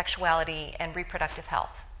sexuality and reproductive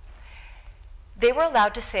health. They were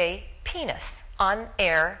allowed to say penis on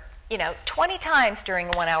air, 20 times during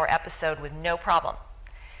a 1-hour episode with no problem.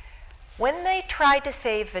 When they tried to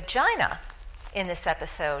say vagina in this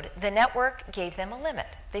episode, the network gave them a limit.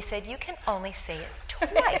 They said, you can only say it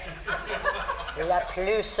twice. La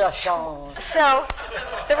plus change. So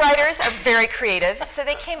the writers are very creative, so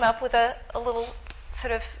they came up with a little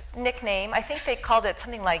sort of nickname. I think they called it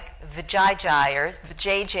something like Vajayjay or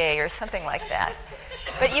JJ or something like that.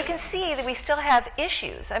 But you can see that we still have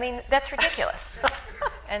issues. I mean, that's ridiculous.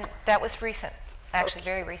 And that was recent, actually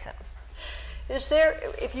very recent. Is there,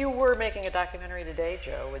 if you were making a documentary today,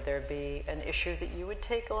 Joe, would there be an issue that you would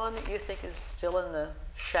take on that you think is still in the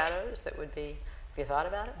shadows that would be, have you thought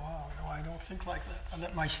about it? Wow, no, I don't think like that. I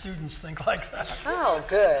let my students think like that. Oh,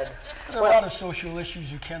 good. There are a lot of social issues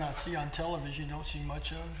you cannot see on television, you don't see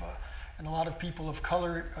much of, and a lot of people of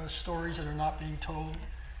color stories that are not being told,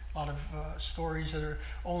 a lot of stories that are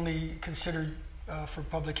only considered for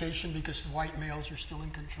publication because white males are still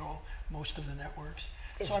in control, most of the networks.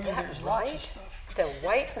 Is so, I mean, that there's right? lots of stuff. The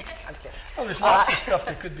white? I'm kidding. Oh, there's lots of stuff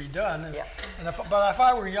that could be done. Yeah. But if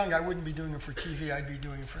I were young, I wouldn't be doing it for TV. I'd be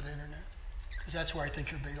doing it for the internet. Because that's where I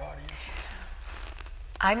think your big audience is.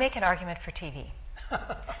 I make an argument for TV.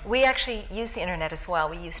 We actually use the internet as well.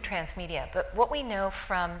 We use transmedia. But what we know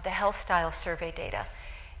from the Health Style Survey data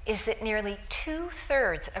is that nearly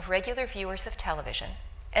 2/3 of regular viewers of television,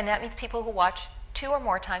 and that means people who watch 2 or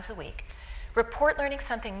more times a week, report learning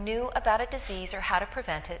something new about a disease or how to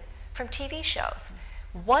prevent it from TV shows.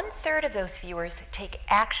 1/3 of those viewers take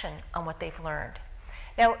action on what they've learned.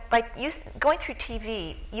 Now, by going through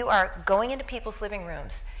TV, you are going into people's living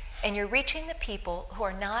rooms and you're reaching the people who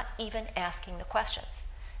are not even asking the questions.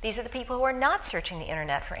 These are the people who are not searching the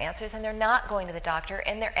internet for answers, and they're not going to the doctor,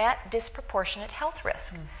 and they're at disproportionate health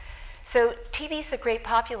risk. So TV is the great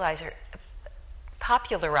popularizer,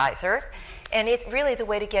 and it's really the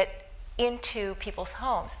way to get into people's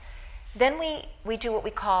homes. Then we do what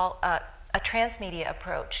we call a transmedia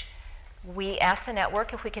approach. We ask the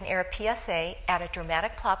network if we can air a PSA at a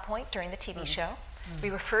dramatic plot point during the TV show.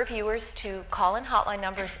 We refer viewers to call-in hotline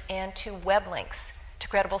numbers and to web links to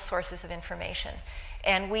credible sources of information.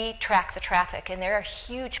 And we track the traffic, and there are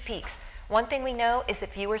huge peaks. One thing we know is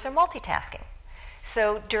that viewers are multitasking.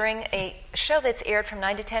 So during a show that's aired from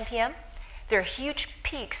 9 to 10 p.m., there are huge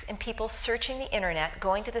peaks in people searching the internet,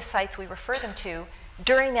 going to the sites we refer them to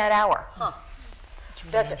during that hour. Huh.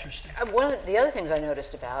 That's really interesting. One of the other things I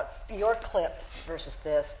noticed about your clip versus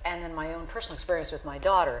this, and then my own personal experience with my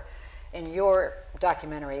daughter, in your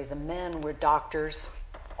documentary, the men were doctors.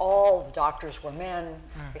 All the doctors were men,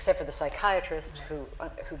 except for the psychiatrist who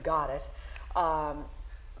got it.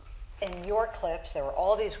 In your clips, there were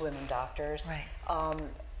all these women doctors. Right.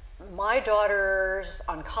 My daughter's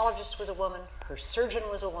oncologist was a woman, her surgeon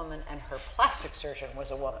was a woman, and her plastic surgeon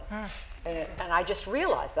was a woman. And I just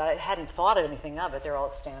realized that. I hadn't thought of anything of it. They're all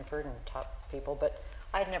at Stanford and top people, but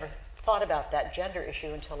I'd never thought about that gender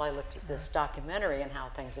issue until I looked at this documentary and how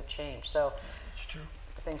things have changed. So it's true.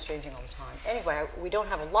 Things changing all the time. Anyway, we don't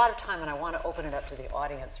have a lot of time, and I want to open it up to the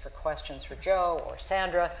audience for questions for Joe or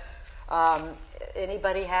Sandra.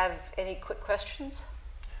 Anybody have any quick questions?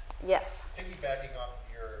 Yes. Piggybacking off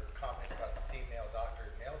your comment about the female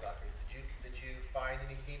doctors, male doctors, did you find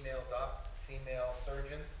any female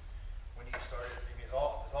surgeons when you started? I mean, it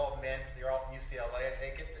was all men. They're all from UCLA, I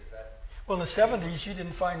take it. Is that? Well, in the 70s, you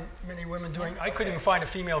didn't find many women doing. I couldn't even find a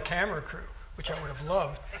female camera crew, which I would have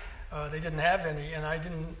loved. They didn't have any, and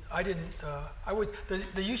the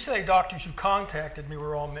UCLA doctors who contacted me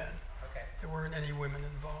were all men. Okay. There weren't any women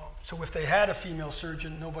involved. So if they had a female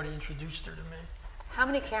surgeon, nobody introduced her to me. How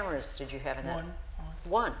many cameras did you have in that?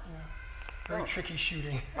 One? Yeah. Very tricky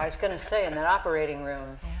shooting. I was going to say, in that operating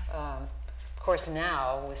room, of course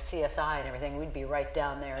now, with CSI and everything, we'd be right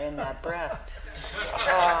down there in that breast.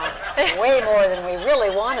 Way more than we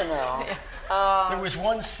really want to know. There was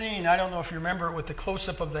one scene, I don't know if you remember it, with the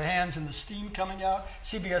close-up of the hands and the steam coming out.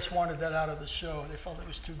 CBS wanted that out of the show. They felt it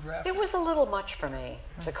was too graphic. It was a little much for me.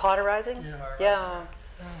 The cauterizing? Yeah.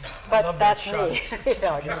 But that's me.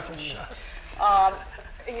 Beautiful shot.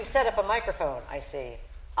 You set up a microphone, I see.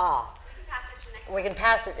 We can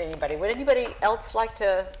pass it to anybody. Would anybody else like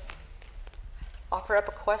to offer up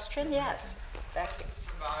a question? Yes. What's the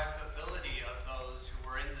survivability of those who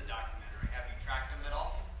were in the documentary? Have you tracked them at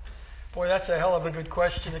all? Boy, that's a hell of a good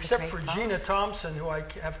question, except for Gina Thompson, who I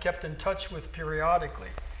have kept in touch with periodically.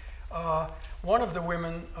 One of the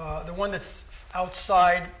women, the one that's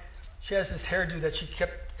outside, she has this hairdo that she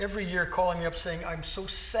kept every year calling me up saying, I'm so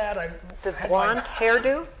sad. The blonde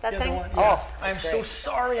hairdo? That thing? One, yeah. Oh, I'm so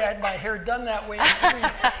sorry I had my hair done that way.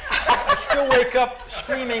 I still wake up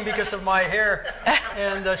screaming because of my hair.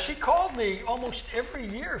 And she called me almost every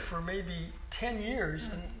year for maybe 10 years,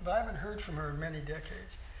 but I haven't heard from her in many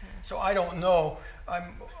decades. So I don't know.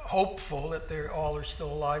 I'm hopeful that they all are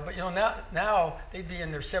still alive. But you know, now they'd be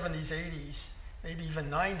in their 70s, 80s, maybe even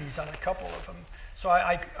 90s on a couple of them. So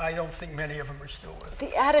I don't think many of them are still with us.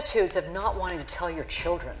 The attitudes of not wanting to tell your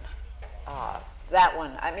children, that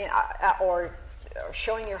one, I mean, or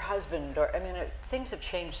showing your husband, or I mean, things have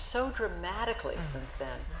changed so dramatically since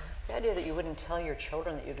then. The idea that you wouldn't tell your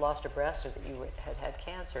children that you'd lost a breast or that you had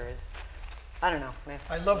cancer is, I don't know.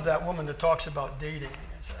 I love that woman that talks about dating.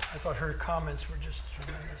 I thought her comments were just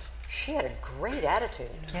tremendous. She had a great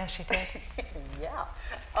attitude. Yeah, she did. Yeah.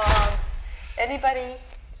 Anybody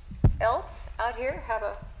else out here have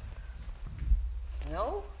a...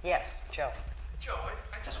 No? Yes, Joe. Joe,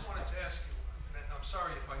 I just wanted to ask you, and I'm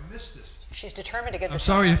sorry if I missed this. She's determined to get this.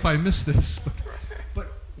 I'm sorry if I missed this, but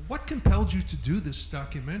what compelled you to do this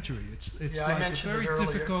documentary? It's yeah, like a very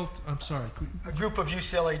difficult. I'm sorry. A group of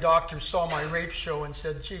UCLA doctors saw my rape show and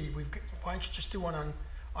said, "Gee, why don't you just do one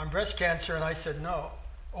on breast cancer?" And I said no,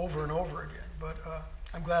 over and over again. But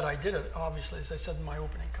I'm glad I did it. Obviously, as I said in my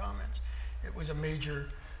opening comments, it was a major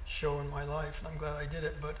show in my life, and I'm glad I did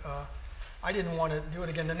it. But I didn't want to do it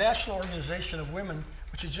again. The National Organization of Women,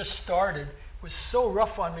 which had just started, was so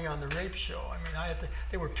rough on me on the rape show. I mean,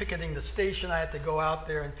 they were picketing the station. I had to go out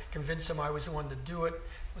there and convince them I was the one to do it.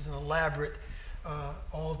 It was an elaborate,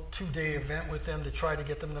 all 2-day event with them to try to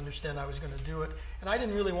get them to understand I was going to do it. And I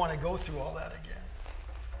didn't really want to go through all that again.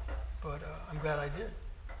 But I'm glad I did.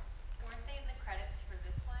 Weren't they in the credits for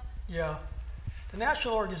this one? Yeah. The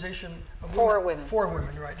National Organization of Women. For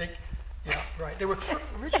Women, right. Yeah, right. They were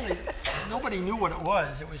originally, nobody knew what it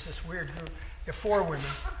was. It was this weird group. Yeah, For Women.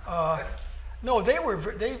 No,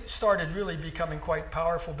 they started really becoming quite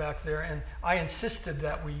powerful back there, and I insisted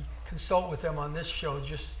that we consult with them on this show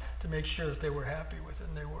just to make sure that they were happy with it,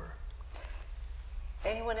 and they were.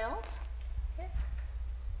 Anyone else? Yeah.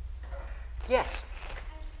 Yes.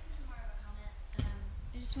 This is more of a comment.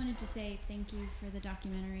 I just wanted to say thank you for the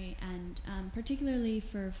documentary, and particularly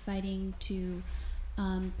for fighting to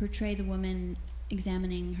portray the woman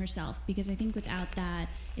examining herself, because I think without that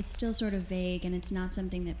it's still sort of vague and it's not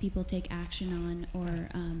something that people take action on or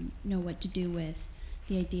know what to do with,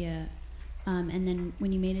 the idea, and then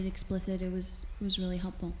when you made it explicit, it was really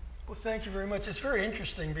helpful. Well, thank you very much. It's very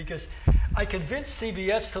interesting because I convinced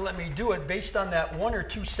CBS to let me do it based on that 1 or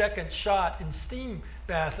 2 second shot in steam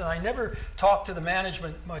bath, and I never talked to the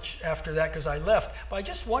management much after that because I left. But I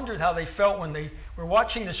just wondered how they felt when they were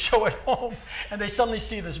watching the show at home and they suddenly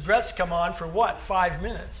see this dress come on for what, 5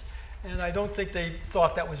 minutes? And I don't think they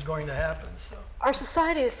thought that was going to happen. So our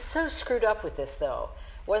society is so screwed up with this, though.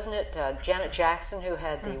 Wasn't it Janet Jackson who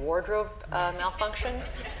had the wardrobe malfunction,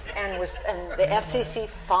 and the FCC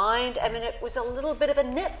fined? I mean, it was a little bit of a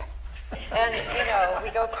nip, and we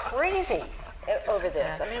go crazy over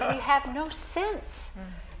this. I mean, we have no sense.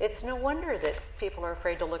 It's no wonder that people are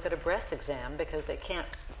afraid to look at a breast exam because they can't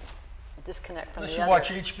disconnect from unless the you other.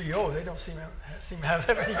 watch HBO, they don't seem to have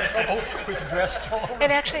any trouble with breast.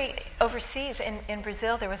 And actually, overseas in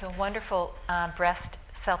Brazil, there was a wonderful breast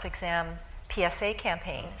self-exam PSA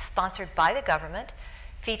campaign sponsored by the government,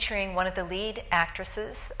 featuring one of the lead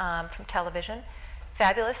actresses from television.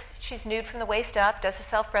 Fabulous. She's nude from the waist up, does a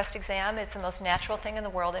self-breast exam. It's the most natural thing in the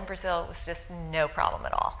world. In Brazil, it was just no problem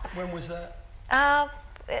at all. When was that?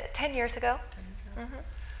 10 years ago. 10 years ago?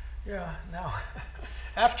 Yeah, now,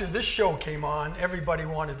 after this show came on, everybody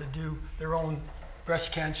wanted to do their own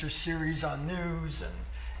breast cancer series on news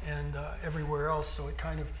and everywhere else, so it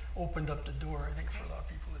kind of opened up the door, I think, for a lot of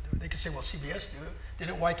people. They could say, well, CBS did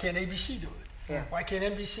it. Why can't ABC do it? Yeah. Why can't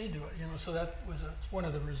NBC do it? So that was one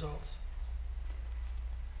of the results.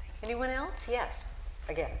 Anyone else? Yes.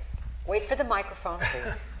 Again, wait for the microphone,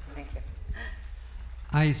 please. Thank you.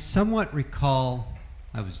 I somewhat recall,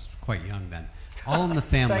 I was quite young then, All in the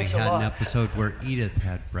Family had an episode where Edith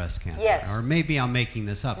had breast cancer. Yes. Or maybe I'm making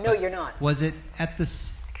this up. No, you're not. Was it at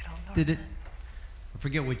this, I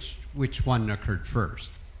forget which one occurred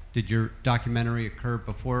first. Did your documentary occur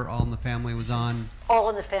before All in the Family was on? All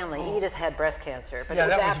in the Family. Edith had breast cancer, but yeah, it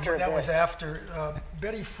was after that was after.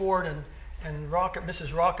 Betty Ford and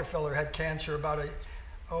Mrs. Rockefeller had cancer about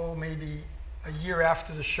maybe a year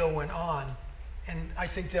after the show went on. And I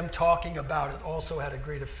think them talking about it also had a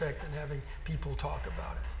great effect in having people talk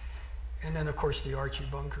about it. And then, of course, the Archie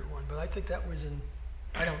Bunker one. But I think that was in,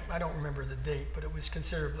 I don't remember the date, but it was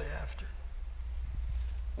considerably after.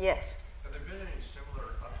 Yes. Have there been any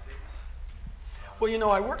similar updates? Well, you know,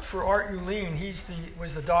 I worked for Art Ulene.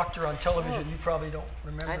 Was the doctor on television. You probably don't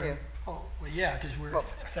remember I do. him. Oh, well, yeah, because we're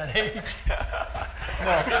that age. No.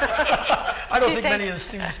 I don't think many of the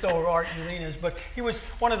students know who Art Ulene is, but he was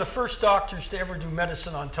one of the first doctors to ever do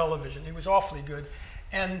medicine on television. He was awfully good.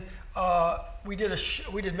 And we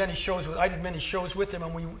did many shows I did many shows with him,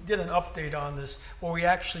 and we did an update on this where we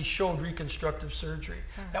actually showed reconstructive surgery.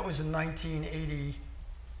 That was in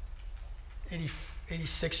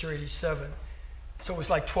 86 or 87. So it was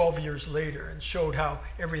like 12 years later, and showed how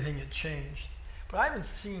everything had changed. But I haven't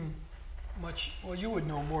seen much. Well, you would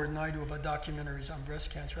know more than I do about documentaries on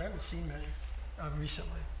breast cancer. I haven't seen many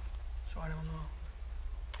recently, so I don't know.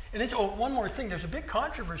 And one more thing. There's a big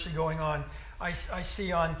controversy going on. I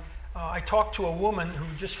see on. I talked to a woman who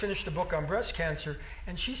just finished a book on breast cancer,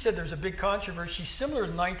 and she said there's a big controversy similar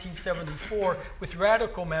to 1974 with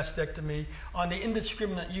radical mastectomy on the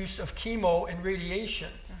indiscriminate use of chemo and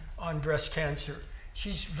radiation on breast cancer.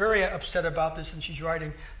 She's very upset about this, and she's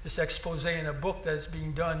writing this expose in a book that's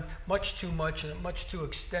being done much too much and much too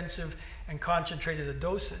extensive and concentrated a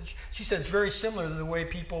dosage. She says it's very similar to the way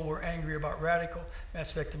people were angry about radical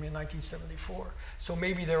mastectomy in 1974. So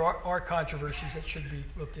maybe there are controversies that should be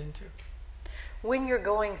looked into. When you're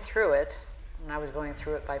going through it, and I was going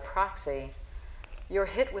through it by proxy, you're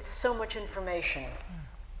hit with so much information,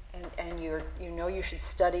 and you know you should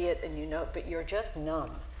study it, and but you're just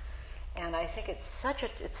numb. And I think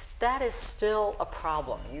that is still a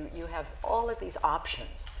problem. You have all of these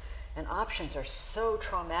options, and options are so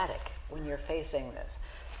traumatic when you're facing this.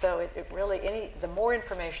 So it really, the more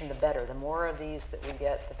information, the better. The more of these that we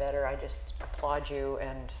get, the better. I just applaud you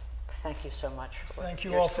and thank you so much for Thank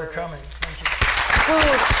you your all service. for coming. Thank you.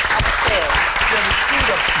 Food upstairs. Yeah, there's food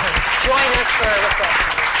upstairs. Join us for a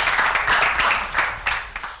reception.